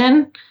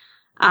information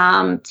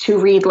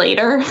to read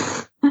later.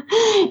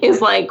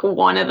 Is like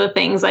one of the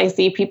things I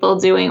see people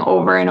doing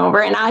over and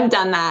over. And I've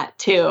done that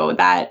too.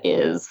 That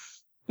is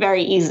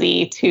very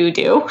easy to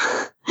do.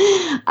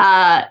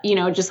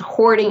 Just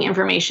hoarding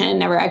information,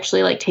 never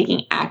actually like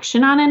taking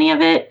action on any of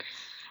it.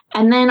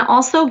 And then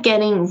also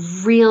getting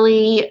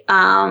really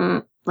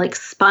like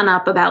spun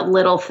up about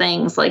little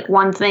things. Like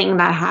one thing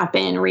that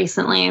happened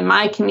recently in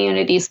my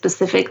community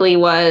specifically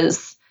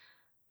was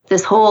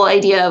this whole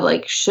idea of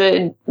like,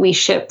 should we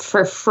ship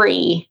for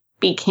free?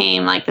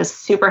 Became like this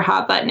super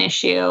hot button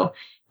issue,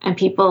 and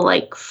people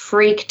like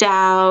freaked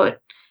out.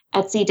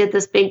 Etsy did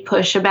this big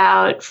push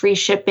about free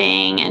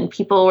shipping, and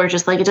people were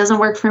just like, it doesn't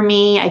work for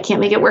me. I can't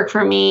make it work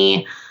for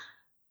me.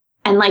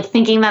 And like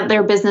thinking that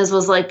their business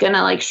was like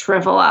gonna like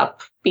shrivel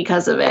up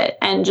because of it,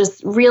 and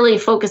just really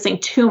focusing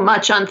too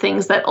much on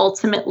things that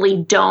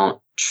ultimately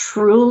don't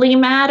truly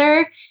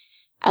matter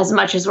as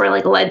much as we're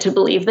like led to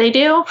believe they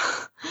do.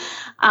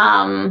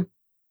 That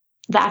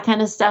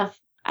kind of stuff.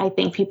 I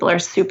think people are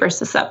super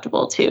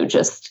susceptible to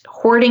just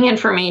hoarding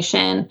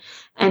information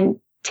and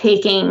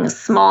taking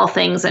small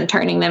things and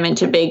turning them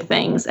into big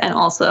things. And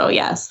also,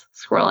 yes,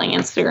 scrolling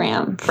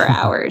Instagram for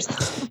hours.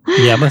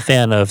 Yeah, I'm a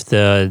fan of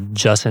the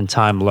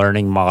just-in-time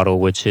learning model,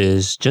 which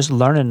is just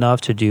learn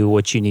enough to do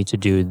what you need to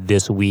do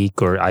this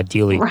week or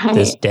ideally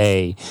this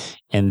day.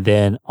 And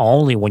then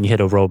only when you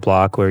hit a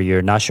roadblock where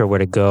you're not sure where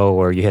to go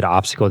or you hit an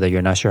obstacle that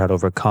you're not sure how to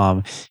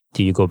overcome,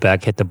 do you go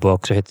back, hit the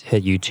books or hit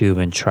YouTube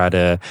and try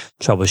to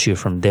troubleshoot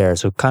from there.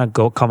 So kind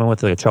of come in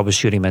with a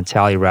troubleshooting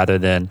mentality rather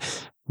than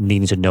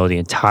needing to know the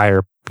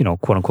entire,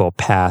 quote unquote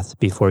path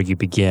before you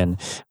begin,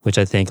 which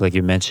I think, like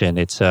you mentioned,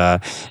 it's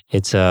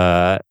almost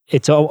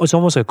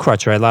a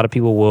crutch, right? A lot of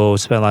people will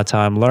spend a lot of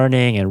time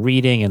learning and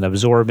reading and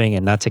absorbing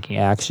and not taking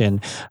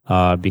action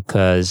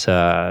because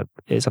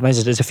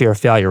sometimes it's a fear of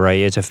failure, right?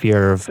 It's a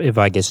fear of, if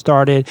I get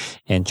started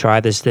and try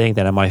this thing,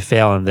 then I might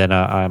fail, and then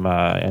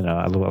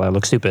I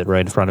look stupid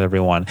right in front of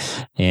everyone.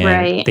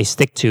 And they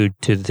stick to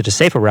the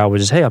safer route,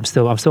 which is, hey, I'm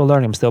still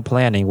learning, I'm still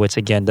planning, which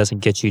again doesn't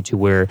get you to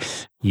where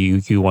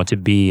you want to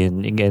be,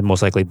 and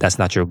most likely that's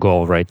not your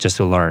goal, right? Just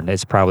to learn.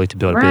 It's probably to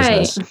build a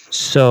business.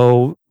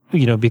 So,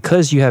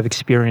 because you have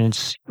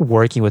experience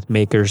working with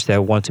makers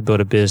that want to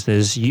build a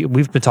business,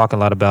 we've been talking a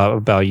lot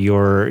about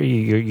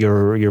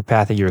your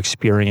path and your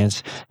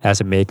experience as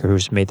a maker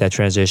who's made that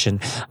transition.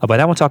 But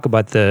I want to talk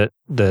about the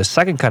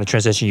second kind of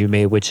transition you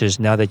made, which is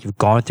now that you've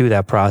gone through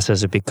that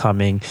process of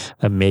becoming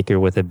a maker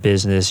with a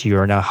business, you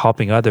are now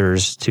helping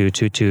others to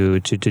do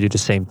the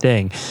same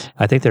thing.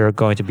 I think there are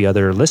going to be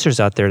other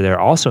listeners out there that are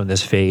also in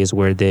this phase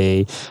where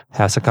they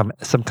have some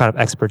kind of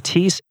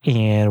expertise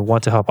and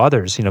want to help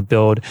others,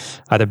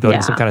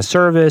 building some kind of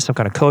service, some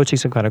kind of coaching,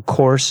 some kind of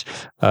course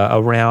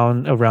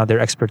around their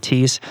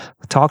expertise.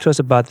 Talk to us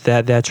about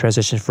that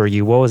transition for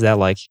you. What was that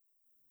like?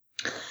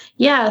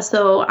 Yeah,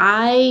 so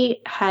I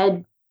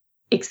had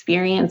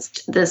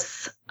experienced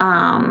this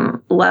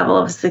level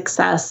of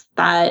success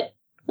that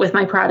with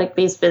my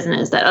product-based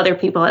business that other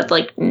people had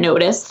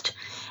noticed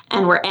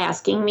and were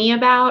asking me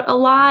about a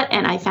lot.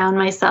 And I found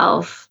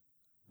myself,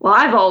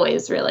 I've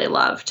always really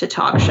loved to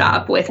talk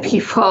shop with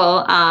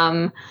people,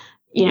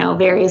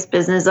 various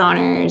business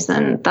owners.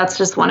 And that's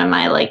just one of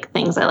my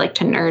things I like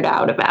to nerd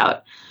out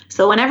about.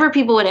 So whenever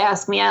people would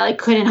ask me, I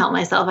couldn't help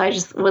myself. I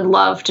just would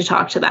love to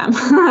talk to them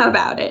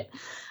about it.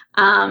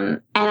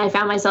 And I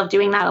found myself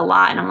doing that a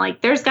lot. And I'm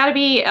like, there's got to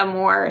be a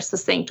more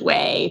succinct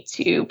way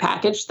to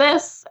package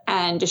this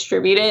and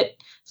distribute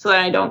it so that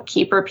I don't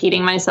keep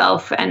repeating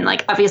myself. And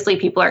obviously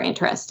people are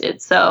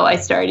interested. So I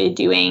started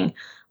doing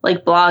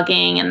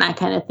blogging and that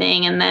kind of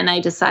thing. And then I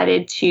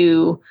decided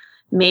to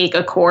make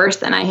a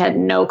course, and I had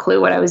no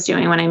clue what I was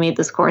doing when I made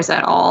this course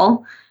at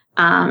all.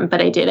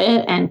 But I did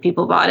it and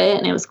people bought it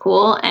and it was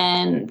cool.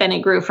 And then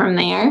it grew from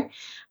there.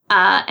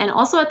 And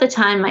also at the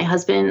time, my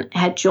husband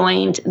had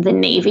joined the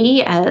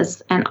Navy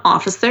as an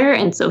officer.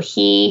 And so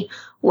he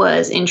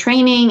was in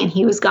training and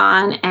he was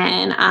gone.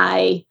 And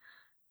I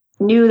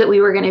knew that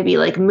we were going to be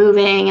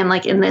moving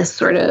and in this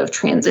sort of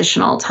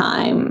transitional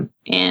time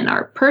in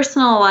our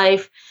personal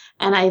life.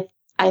 And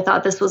I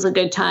thought this was a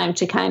good time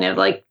to kind of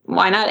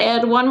why not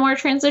add one more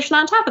transition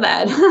on top of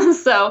that?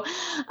 So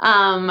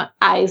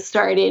I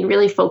started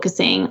really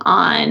focusing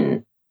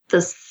on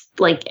this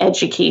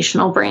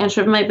educational branch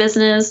of my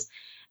business.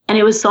 And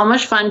it was so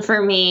much fun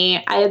for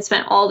me. I had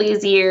spent all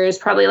these years,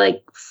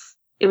 probably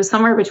it was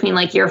somewhere between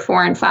year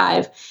 4 and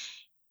 5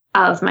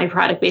 of my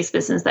product-based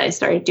business that I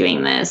started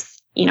doing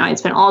this. I'd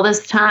spent all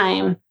this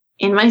time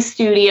in my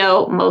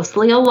studio,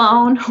 mostly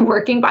alone,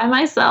 working by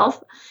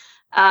myself.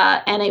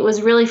 And it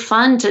was really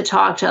fun to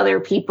talk to other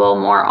people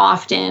more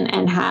often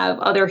and have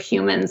other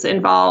humans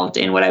involved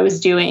in what I was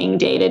doing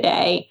day to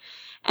day.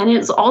 And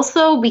it's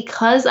also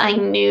because I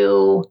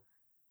knew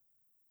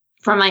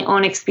from my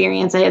own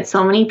experience, I had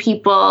so many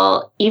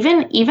people,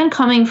 even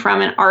coming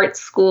from an art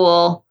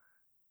school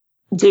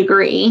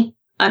degree,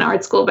 an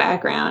art school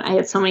background, I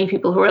had so many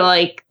people who were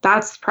like,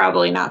 that's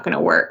probably not going to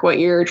work, what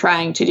you're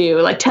trying to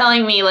do.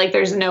 Telling me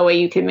there's no way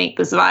you could make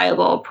this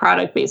viable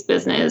product-based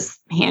business,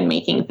 hand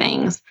making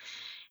things.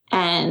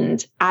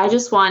 And I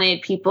just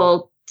wanted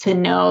people to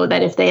know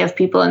that if they have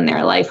people in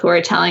their life who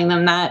are telling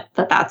them that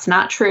that's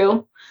not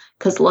true,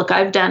 because look,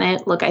 I've done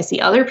it. Look, I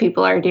see other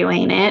people are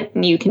doing it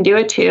and you can do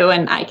it too.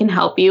 And I can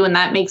help you. And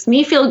that makes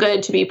me feel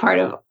good to be part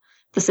of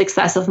the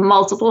success of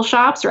multiple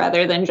shops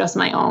rather than just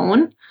my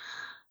own.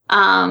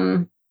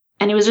 And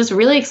it was just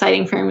really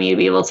exciting for me to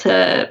be able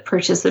to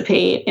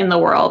participate in the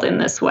world in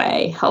this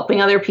way, helping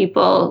other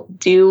people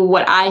do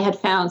what I had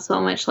found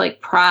so much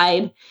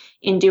pride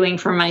in doing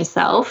for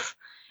myself.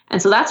 And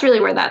so that's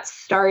really where that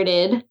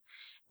started.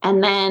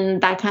 And then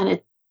that kind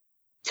of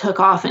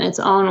took off in its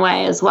own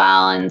way as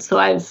well. And so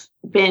I've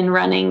been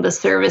running the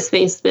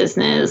service-based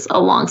business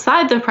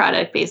alongside the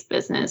product-based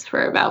business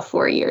for about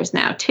 4 years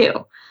now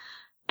too.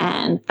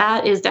 And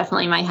that is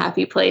definitely my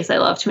happy place. I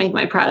love to make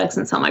my products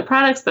and sell my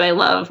products, but I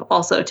love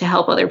also to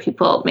help other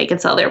people make and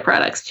sell their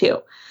products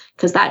too,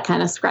 because that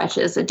kind of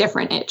scratches a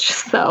different itch.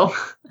 So,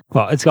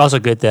 well, it's also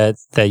good that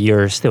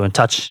you're still in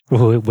touch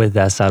with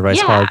that side, right?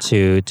 Yeah. It's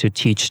hard to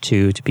teach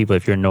to people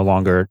if you're no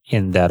longer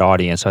in that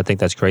audience. So I think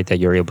that's great that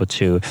you're able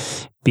to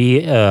be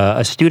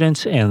a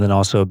student and then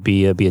also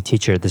be a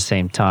teacher at the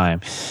same time.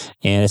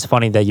 And it's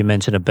funny that you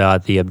mentioned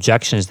about the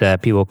objections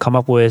that people come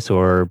up with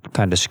or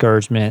kind of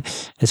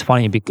discouragement. It's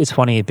funny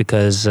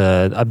because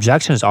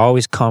objections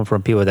always come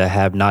from people that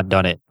have not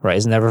done it, right?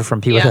 It's never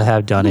from people that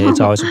have done it. It's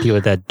always from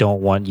people that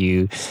don't want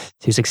you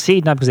to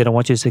succeed, not because they don't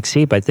want you to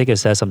succeed, but I think it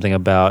says something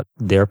about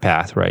their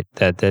path, right?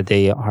 That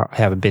they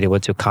haven't been able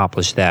to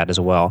accomplish that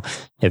as well.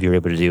 if you're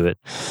able to do it.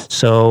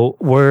 So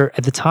were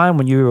at the time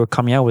when you were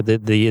coming out with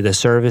the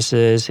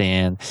services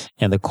and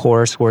the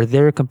course, were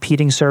there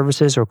competing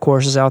services or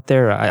courses out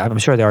there? I'm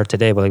sure there are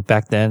today, but like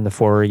back then, the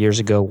 4 years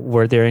ago,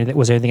 was there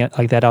anything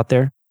like that out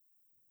there?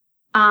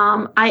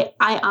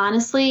 I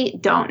honestly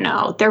don't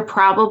know. There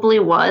probably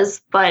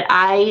was, but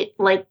I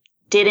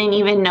didn't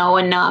even know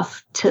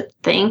enough to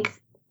think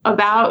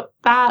about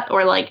that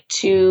or I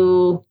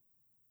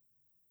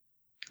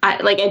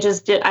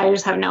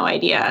just have no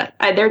idea.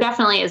 There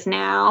definitely is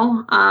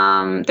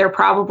now. There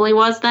probably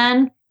was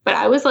then, but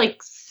I was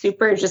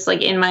super just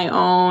in my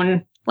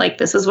own,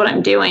 this is what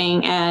I'm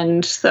doing.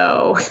 And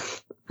so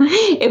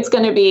it's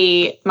going to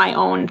be my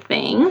own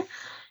thing.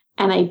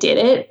 And I did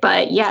it.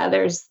 But yeah,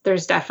 there's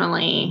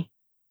definitely,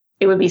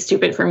 it would be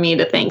stupid for me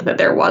to think that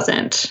there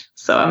wasn't.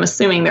 So I'm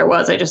assuming there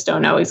was. I just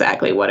don't know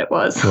exactly what it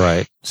was.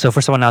 Right. So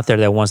for someone out there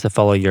that wants to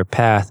follow your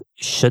path,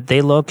 should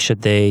they look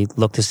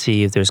to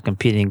see if there's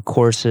competing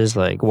courses?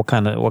 Like what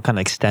kind of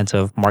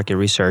extensive market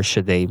research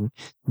should they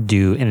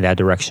do in that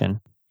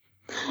direction?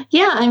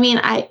 Yeah, I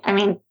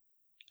mean,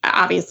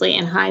 obviously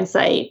in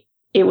hindsight,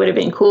 it would have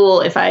been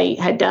cool if I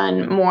had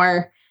done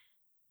more.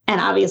 And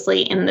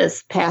obviously in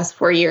this past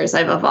 4 years,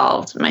 I've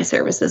evolved my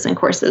services and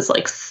courses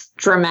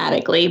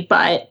dramatically.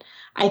 But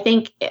I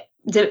think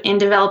in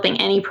developing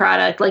any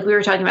product, like we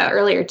were talking about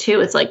earlier too,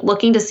 it's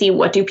looking to see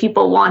what do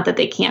people want that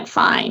they can't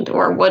find,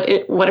 or what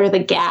are the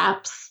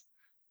gaps,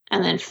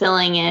 and then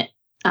filling it.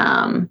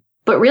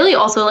 But really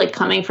also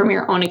coming from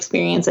your own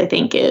experience, I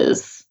think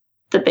is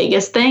the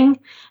biggest thing.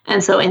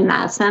 And so in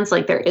that sense,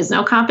 there is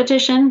no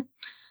competition,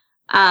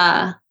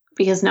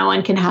 because no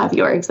one can have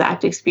your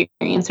exact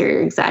experience or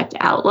your exact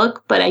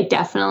outlook. But I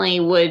definitely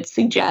would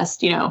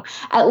suggest,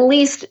 at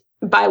least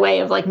by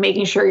way of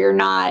making sure you're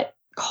not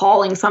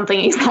calling something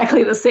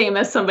exactly the same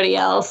as somebody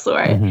else,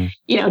 or,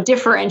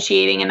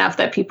 differentiating enough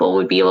that people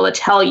would be able to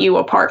tell you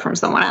apart from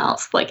someone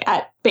else,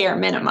 at bare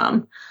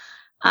minimum.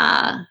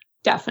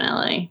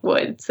 Definitely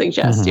would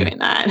suggest doing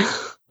that.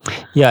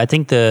 Yeah, I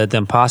think the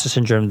imposter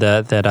syndrome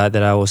that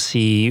I will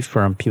see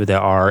from people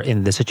that are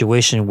in the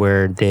situation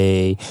where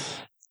they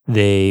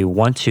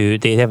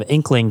have an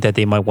inkling that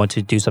they might want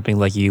to do something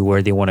like you,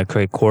 where they want to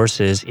create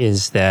courses,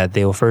 is that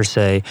they will first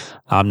say,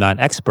 I'm not an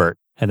expert.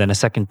 And then the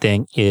second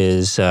thing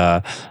is,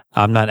 I'm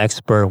not an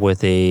expert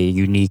with a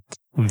unique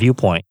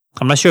viewpoint.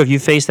 I'm not sure if you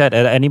face that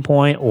at any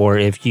point, or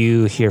if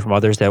you hear from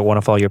others that want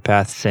to follow your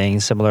path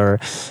saying similar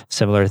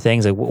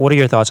things. What are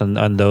your thoughts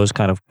on those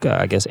kind of,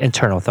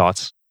 internal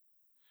thoughts?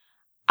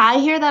 I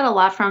hear that a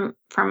lot from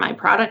my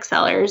product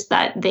sellers,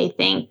 that they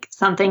think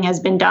something has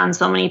been done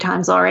so many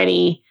times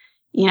already.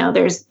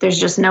 There's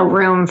just no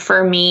room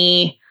for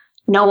me.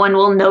 No one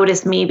will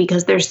notice me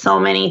because there's so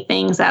many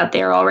things out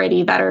there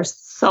already that are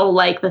so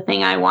like the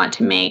thing I want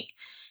to make.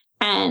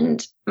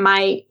 And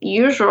my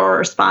usual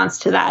response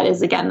to that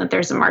is, again, that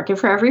there's a market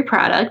for every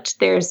product.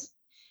 There's,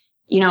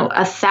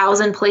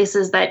 1,000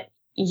 places that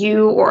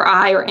you or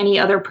I or any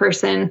other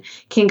person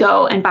can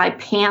go and buy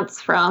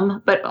pants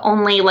from, but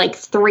only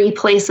 3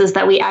 places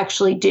that we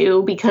actually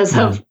do because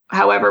of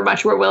however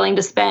much we're willing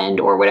to spend,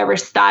 or whatever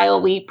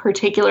style we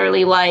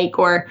particularly like,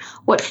 or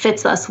what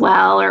fits us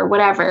well, or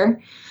whatever.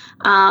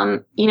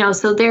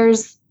 So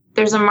there's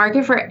a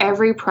market for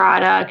every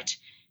product.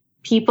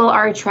 People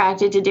are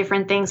attracted to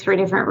different things for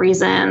different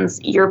reasons.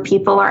 Your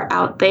people are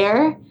out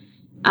there.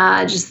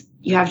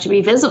 You have to be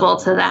visible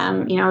to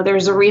them.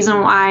 There's a reason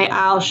why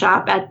I'll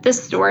shop at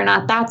this store,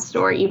 not that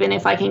store, even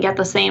if I can get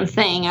the same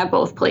thing at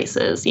both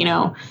places.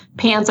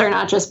 Pants are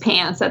not just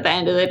pants at the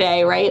end of the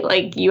day,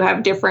 right? You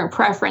have different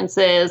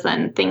preferences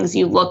and things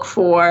you look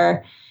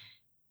for.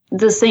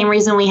 The same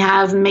reason we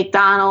have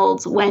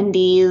McDonald's,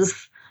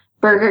 Wendy's,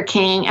 Burger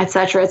King, et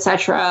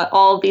cetera,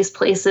 all of these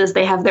places,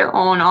 they have their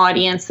own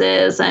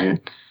audiences and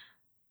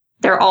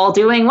they're all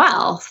doing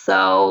well.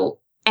 So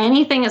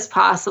anything is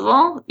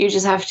possible. You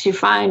just have to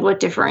find what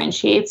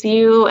differentiates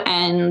you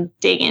and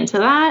dig into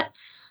that,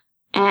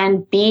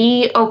 and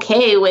be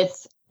okay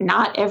with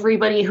not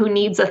everybody who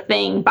needs a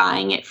thing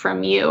buying it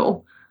from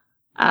you.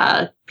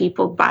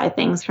 People buy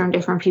things from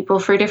different people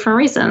for different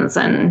reasons,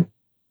 and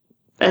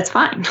that's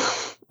fine.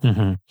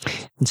 Mm-hmm.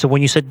 And so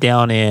when you sit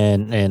down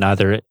and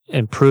either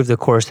improve the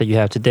course that you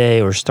have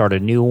today or start a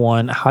new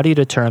one, how do you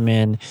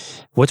determine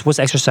what's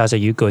exercise that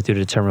you go through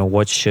to determine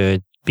what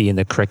should be in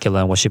the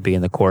curriculum, what should be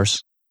in the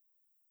course?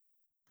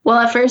 Well,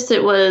 at first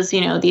it was,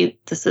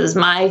 this is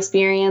my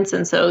experience,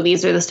 and so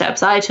these are the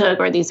steps I took,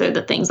 or these are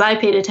the things I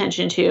paid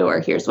attention to, or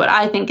here's what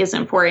I think is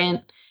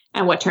important,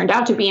 and what turned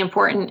out to be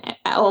important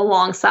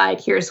alongside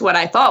here's what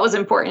I thought was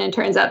important, and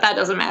turns out that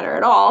doesn't matter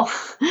at all.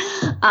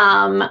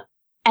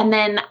 And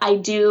then I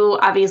do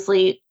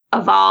obviously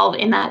evolve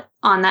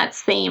on that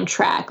same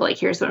track.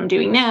 Here's what I'm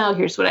doing now.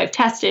 Here's what I've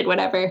tested,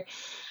 whatever.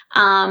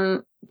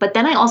 But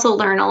then I also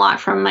learn a lot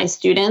from my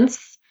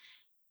students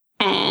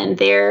and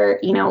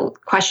their,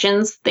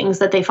 questions, things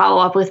that they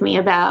follow up with me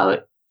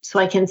about. So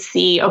I can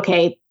see,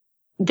 okay,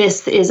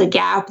 this is a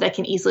gap that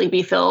can easily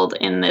be filled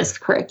in this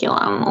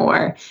curriculum,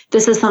 or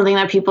this is something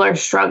that people are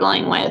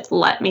struggling with.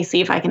 Let me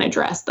see if I can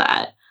address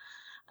that.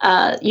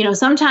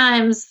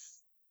 sometimes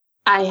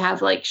I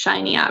have like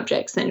shiny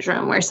object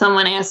syndrome where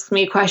someone asks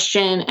me a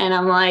question and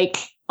I'm like,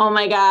 oh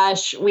my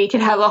gosh, we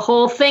could have a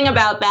whole thing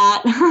about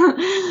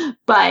that.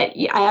 But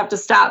I have to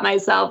stop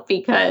myself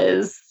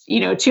because,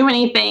 too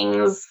many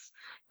things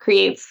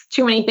creates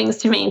too many things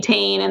to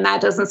maintain, and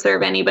that doesn't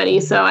serve anybody.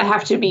 So I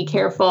have to be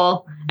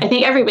careful. I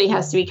think everybody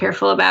has to be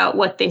careful about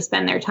what they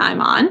spend their time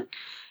on,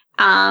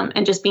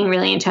 and just being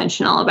really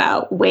intentional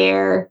about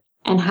where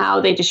and how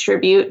they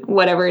distribute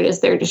whatever it is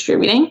they're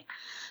distributing.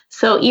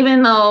 So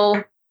even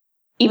though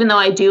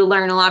I do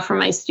learn a lot from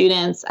my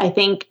students, I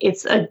think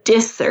it's a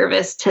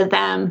disservice to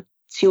them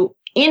to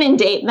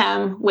inundate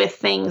them with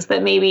things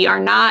that maybe are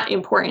not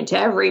important to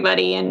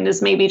everybody and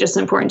is maybe just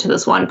important to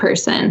this one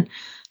person.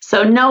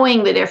 So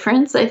knowing the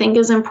difference, I think,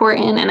 is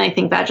important. And I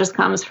think that just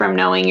comes from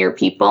knowing your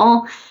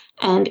people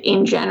and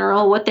in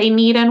general what they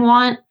need and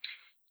want,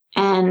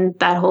 and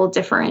that whole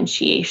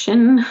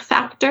differentiation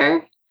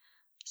factor.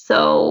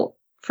 So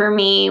for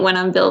me, when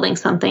I'm building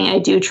something, I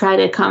do try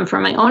to come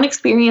from my own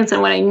experience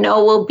and what I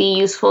know will be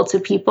useful to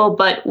people,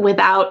 but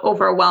without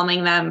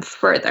overwhelming them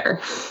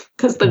further.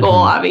 Because the goal,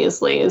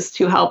 obviously, is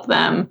to help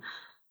them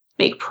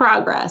make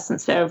progress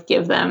instead of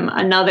give them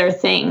another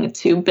thing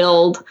to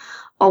build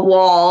a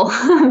wall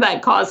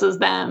that causes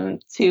them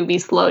to be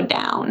slowed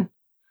down.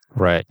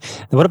 Right.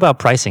 And what about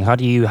pricing? How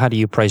do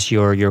you price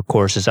your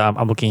courses?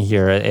 I'm looking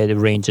here. It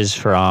ranges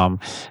from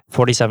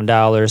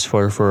 $47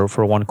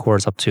 for one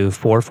course up to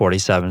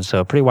 $447. So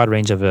a pretty wide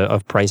range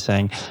of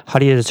pricing. How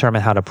do you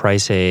determine how to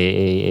price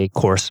a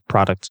course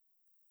product?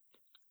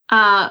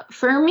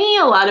 For me,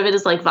 a lot of it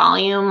is like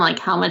volume, like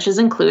how much is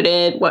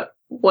included,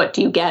 what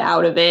do you get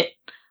out of it,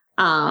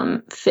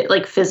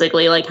 like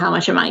physically, like how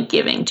much am I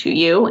giving to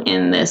you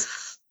in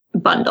this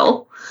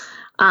bundle.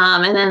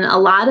 And then a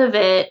lot of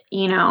it,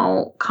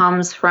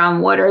 comes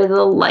from what are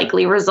the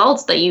likely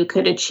results that you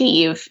could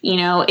achieve.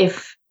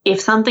 If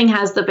something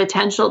has the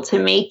potential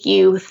to make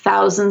you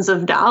thousands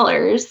of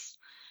dollars,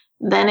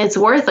 then it's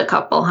worth a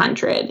couple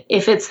hundred.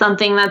 If it's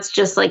something that's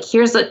just like,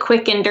 here's a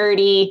quick and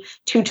dirty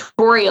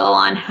tutorial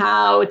on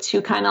how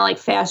to kind of like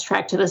fast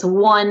track to this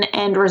one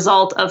end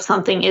result of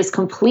something is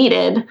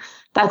completed,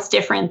 that's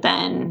different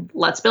than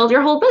let's build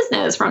your whole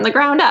business from the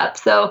ground up.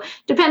 So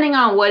depending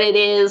on what it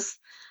is,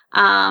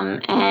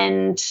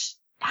 and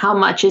how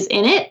much is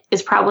in it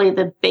is probably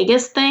the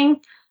biggest thing,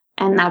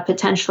 and that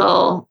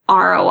potential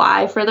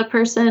ROI for the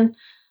person.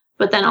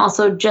 But then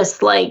also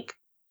just like,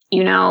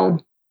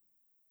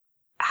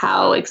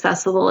 how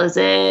accessible is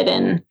it,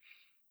 and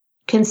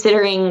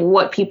considering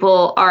what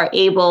people are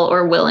able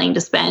or willing to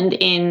spend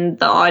in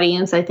the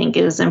audience, I think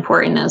is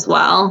important as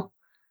well.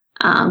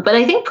 But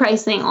I think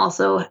pricing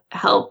also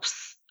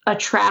helps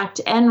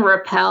attract and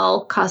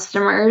repel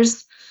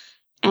customers.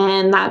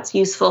 And that's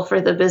useful for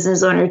the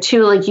business owner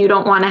too. Like, you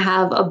don't want to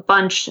have a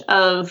bunch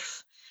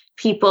of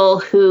people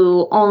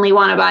who only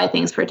want to buy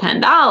things for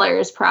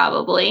 $10,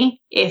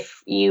 probably,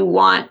 if you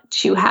want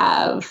to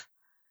have,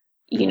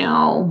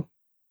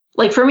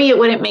 like for me, it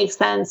wouldn't make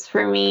sense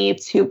for me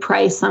to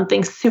price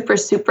something super,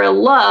 super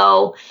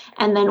low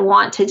and then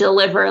want to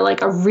deliver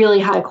like a really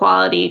high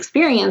quality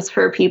experience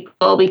for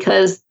people,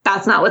 because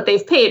that's not what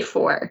they've paid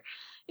for.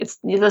 It's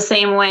the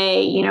same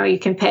way, you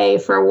can pay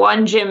for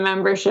one gym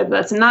membership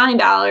that's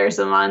 $9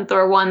 a month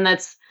or one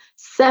that's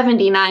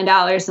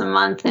 $79 a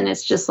month. And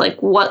it's just like,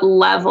 what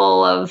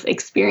level of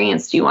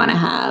experience do you want to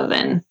have?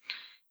 And,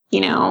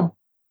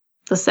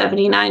 the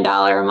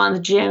 $79 a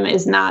month gym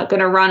is not going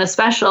to run a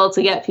special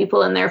to get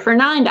people in there for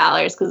 $9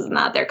 because it's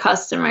not their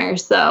customer.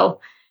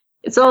 So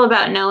it's all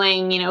about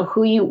knowing,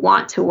 who you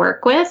want to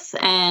work with,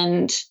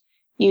 and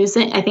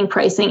I think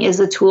pricing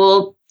is a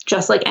tool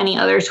just like any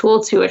other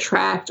tool to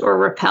attract or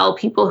repel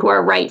people who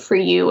are right for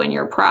you and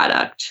your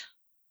product.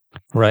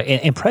 Right.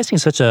 And pricing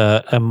is such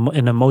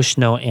an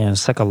emotional and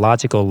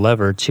psychological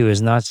lever too.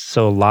 Is not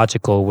so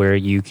logical where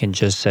you can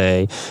just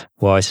say,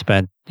 well, I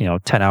spent,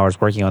 10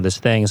 hours working on this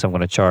thing, so I'm going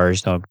to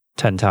charge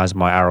 10 times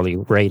my hourly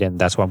rate, and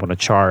that's what I'm going to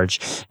charge.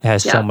 It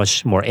has so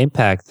much more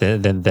impact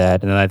than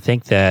that. And I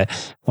think that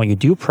when you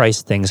do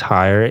price things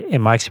higher,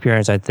 in my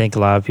experience, I think a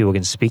lot of people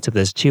can speak to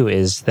this too,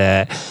 is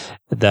that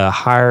the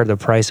higher the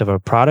price of a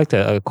product,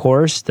 a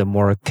course, the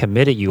more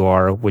committed you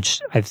are,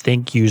 which I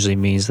think usually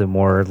means the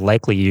more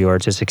likely you are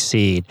to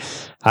succeed.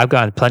 I've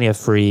gotten plenty of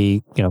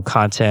free,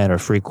 content or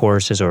free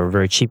courses or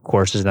very cheap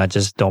courses, and I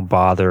just don't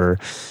bother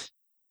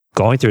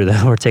going through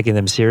them or taking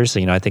them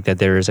seriously. I think that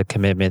there is a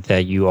commitment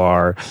that you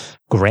are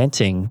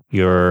granting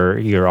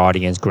your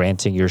audience,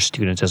 granting your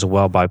students as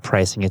well, by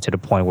pricing it to the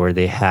point where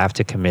they have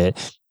to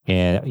commit,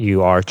 and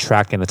you are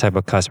attracting the type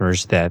of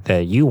customers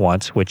that you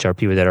want, which are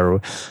people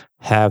that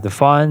have the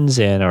funds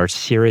and are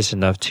serious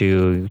enough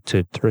to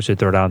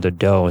throw down the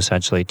dough,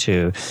 essentially,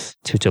 to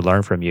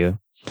learn from you.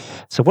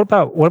 So what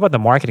about the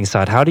marketing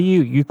side? How do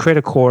you create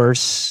a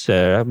course?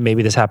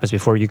 Maybe this happens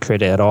before you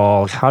create it at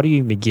all. How do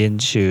you begin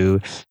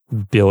to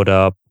build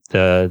up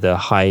the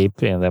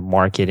hype and the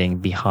marketing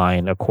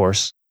behind a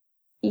course?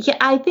 Yeah,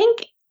 I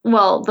think,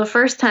 the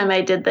first time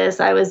I did this,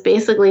 I was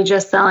basically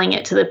just selling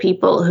it to the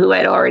people who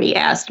had already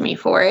asked me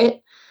for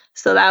it.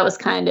 So that was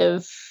kind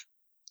of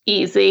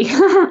easy,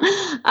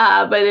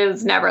 but it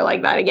was never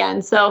like that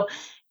again. So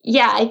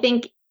yeah, I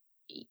think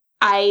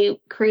I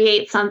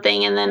create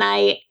something, and then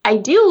I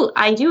do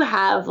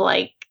have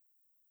like,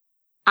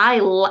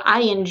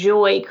 I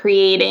enjoy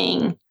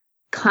creating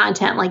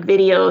content like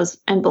videos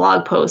and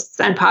blog posts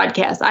and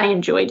podcasts. I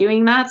enjoy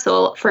doing that.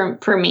 So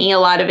for me, a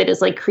lot of it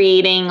is like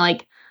creating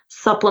like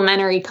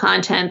supplementary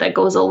content that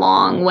goes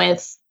along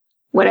with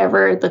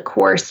whatever the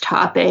course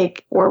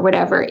topic or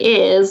whatever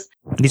is.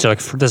 These are like,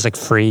 this is like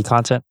free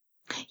content?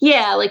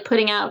 Yeah, like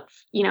putting out,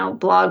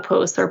 blog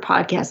posts or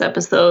podcast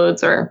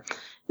episodes or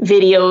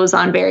videos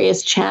on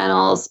various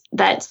channels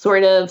that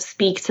sort of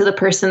speak to the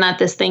person that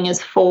this thing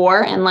is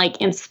for, and like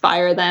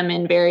inspire them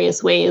in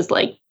various ways,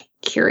 like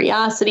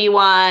curiosity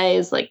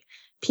wise, like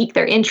pique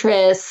their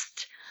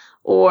interest,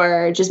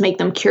 or just make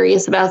them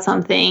curious about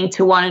something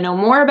to want to know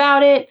more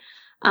about it,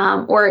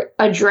 or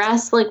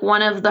address like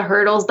one of the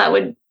hurdles that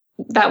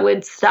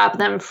would stop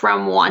them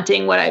from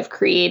wanting what I've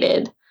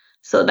created,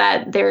 so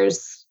that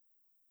there's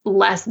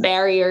less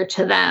barrier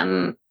to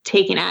them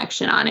taking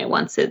action on it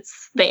once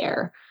it's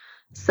there.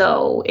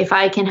 So if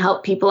I can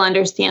help people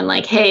understand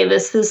like, hey,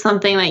 this is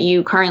something that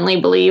you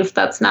currently believe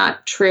that's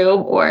not true,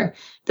 or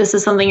this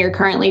is something you're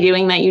currently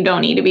doing that you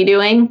don't need to be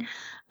doing.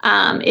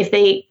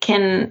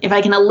 If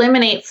I can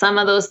eliminate some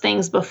of those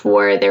things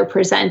before they're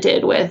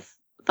presented with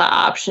the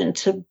option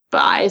to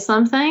buy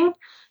something,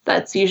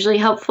 that's usually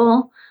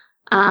helpful.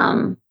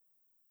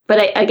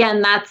 But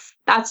again,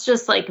 that's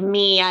just like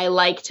me. I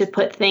like to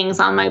put things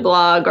on my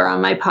blog or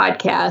on my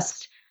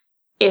podcast.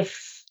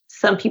 If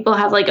some people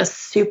have like a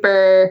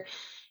super,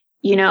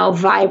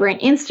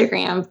 vibrant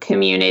Instagram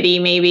community,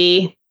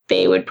 maybe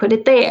they would put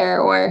it there.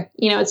 Or,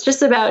 it's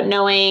just about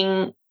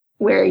knowing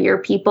where your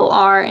people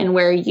are and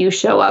where you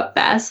show up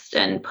best,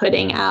 and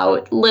putting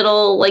out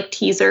little like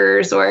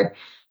teasers. Or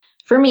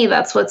for me,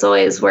 that's what's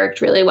always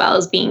worked really well,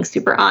 is being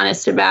super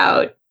honest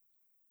about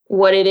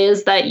what it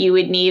is that you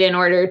would need in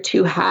order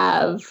to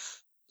have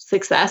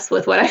success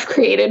with what I've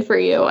created for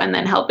you, and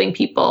then helping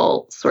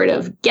people sort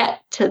of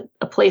get to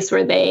a place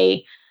where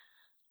they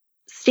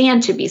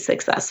stand to be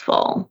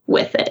successful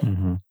with it.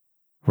 Mm-hmm.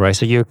 Right.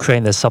 So you're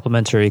creating the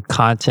supplementary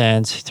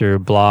content through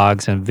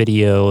blogs and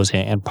videos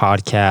and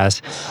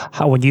podcasts.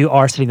 When you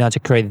are sitting down to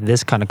create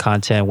this kind of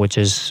content, which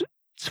is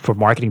for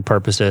marketing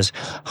purposes,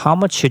 how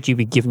much should you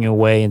be giving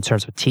away in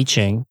terms of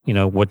teaching,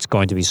 what's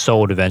going to be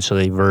sold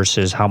eventually,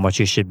 versus how much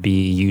you should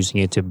be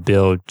using it to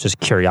build just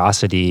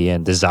curiosity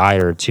and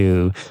desire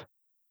to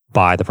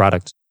buy the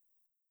product?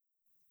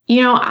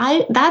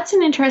 That's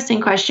an interesting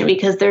question,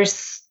 because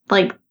there's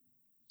like,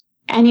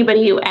 anybody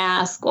you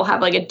ask will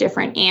have like a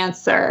different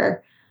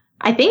answer.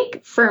 I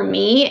think for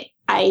me,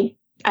 I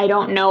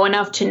don't know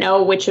enough to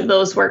know which of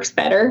those works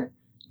better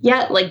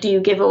yet. Like, do you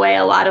give away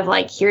a lot of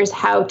like, here's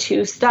how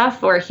to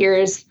stuff, or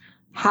here's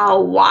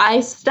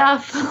why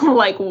stuff,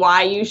 like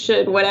why you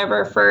should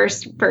whatever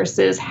first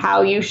versus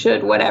how you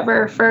should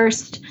whatever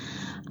first?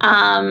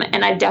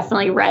 And I've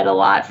definitely read a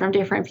lot from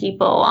different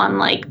people on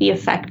like the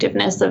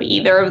effectiveness of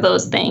either of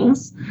those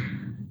things.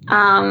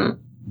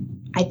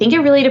 I think it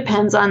really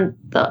depends on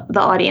the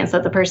audience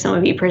that the person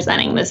would be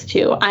presenting this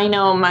to. I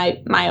know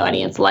my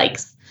audience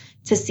likes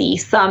to see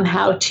some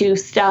how-to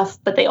stuff,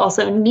 but they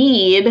also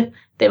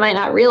they might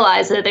not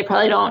realize it. They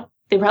probably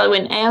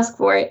wouldn't ask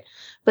for it,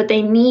 but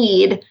they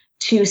need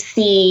to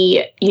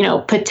see,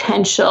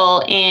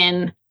 potential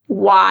in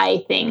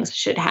why things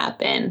should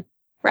happen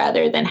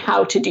rather than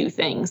how to do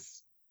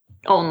things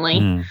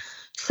only.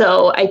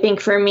 So I think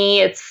for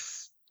me, it's,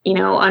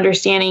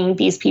 understanding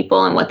these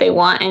people and what they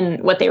want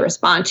and what they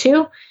respond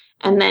to,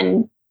 and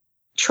then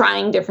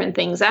trying different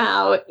things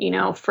out,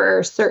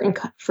 for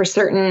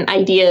certain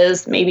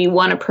ideas. Maybe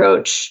one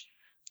approach,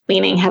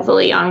 leaning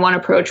heavily on one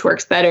approach,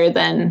 works better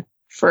than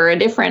for a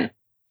different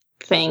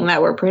thing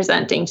that we're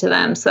presenting to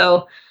them.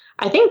 So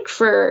I think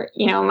for,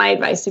 my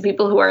advice to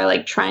people who are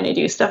like trying to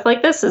do stuff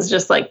like this is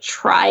just like,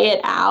 try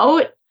it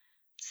out,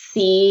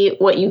 see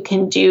what you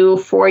can do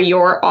for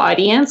your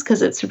audience,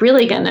 because it's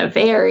really going to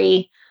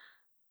vary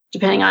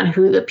depending on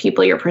who the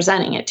people you're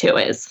presenting it to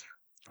is.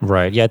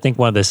 Right. Yeah, I think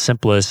one of the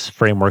simplest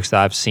frameworks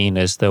that I've seen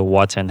is the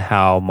what and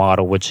how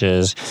model, which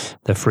is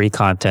the free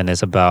content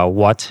is about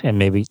what, and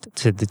maybe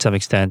to some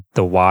extent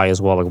the why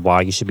as well, like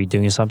why you should be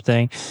doing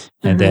something.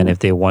 And then if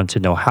they want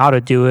to know how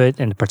to do it,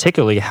 and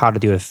particularly how to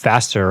do it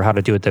faster, how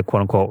to do it the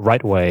quote unquote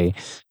right way,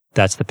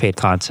 that's the paid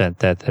content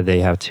that they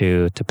have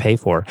to pay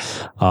for.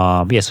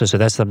 So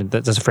that's something,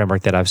 that's a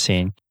framework that I've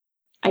seen.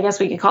 I guess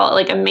we could call it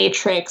like a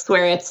matrix,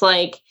 where it's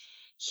like,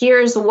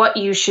 here's what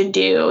you should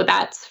do,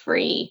 that's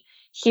free.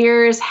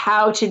 Here's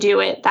how to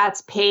do it,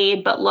 that's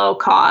paid but low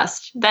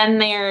cost.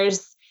 Then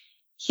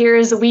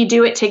here's we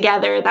do it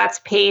together, that's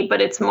paid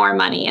but it's more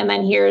money. And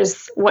then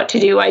here's what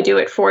to do, I do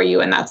it for you,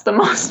 and that's the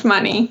most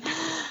money.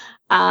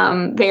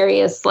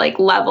 Various like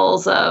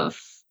levels of,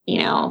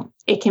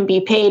 it can be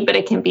paid, but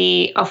it can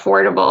be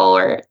affordable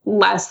or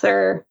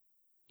lesser,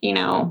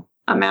 amount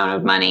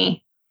of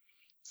money.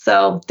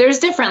 So there's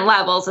different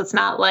levels. It's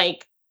not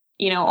like,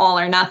 all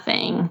or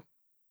nothing.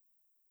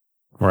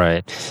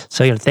 Right.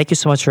 So, thank you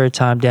so much for your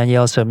time,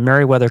 Danielle. So,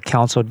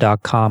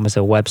 meriwethercouncil.com is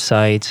a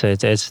website. So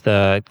it's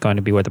going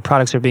to be where the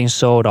products are being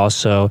sold,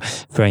 also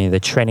for any of the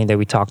training that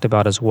we talked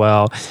about as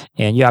well.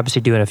 And you're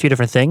obviously doing a few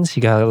different things.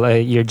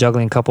 You're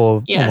juggling a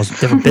couple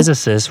almost different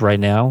businesses right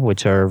now,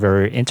 which are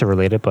very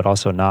interrelated, but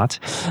also not.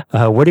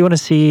 Where do you want to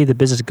see the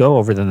business go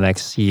over the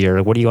next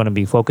year? What do you want to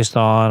be focused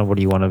on? What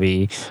do you want to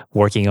be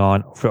working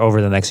on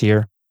over the next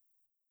year?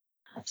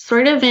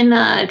 Sort of in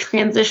a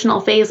transitional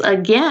phase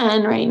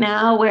again right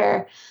now,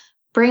 where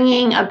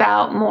bringing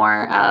about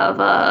more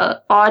of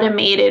a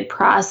automated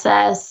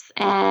process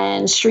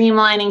and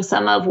streamlining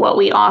some of what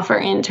we offer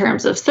in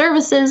terms of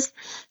services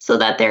so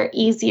that they're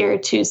easier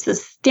to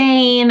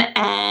sustain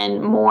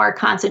and more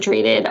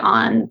concentrated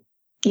on,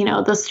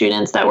 the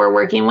students that we're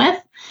working with.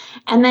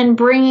 And then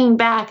bringing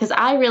back, because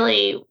I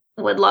really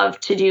would love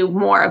to do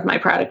more of my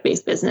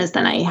product-based business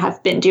than I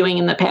have been doing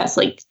in the past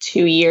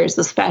 2 years,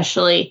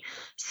 especially.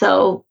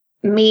 So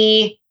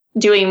me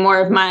doing more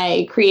of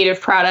my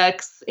creative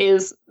products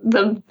is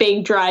the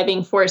big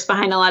driving force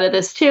behind a lot of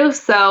this too.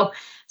 So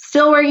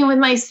still working with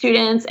my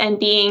students and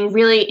being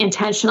really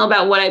intentional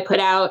about what I put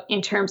out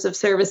in terms of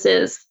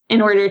services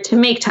in order to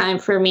make time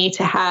for me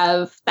to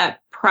have that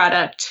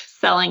product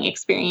selling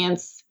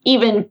experience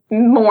even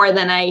more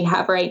than I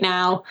have right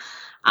now.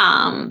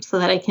 So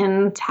that I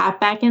can tap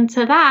back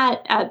into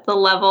that at the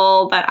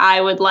level that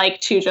I would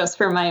like to just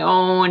for my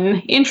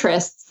own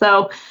interests.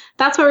 So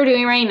that's what we're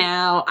doing right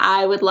now.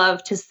 I would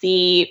love to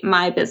see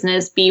my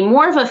business be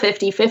more of a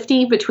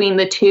 50-50 between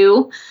the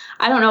two.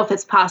 I don't know if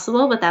it's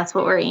possible, but that's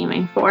what we're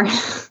aiming for.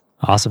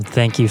 Awesome.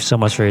 Thank you so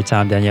much for your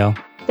time, Danielle.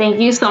 Thank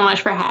you so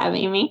much for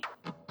having me.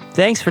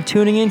 Thanks for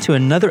tuning in to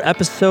another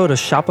episode of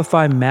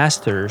Shopify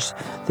Masters,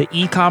 the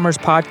e-commerce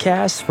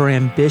podcast for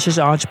ambitious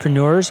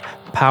entrepreneurs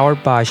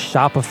powered by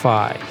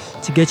Shopify.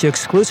 To get your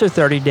exclusive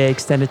 30-day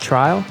extended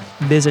trial,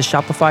 visit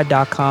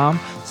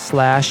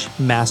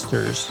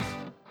shopify.com/masters.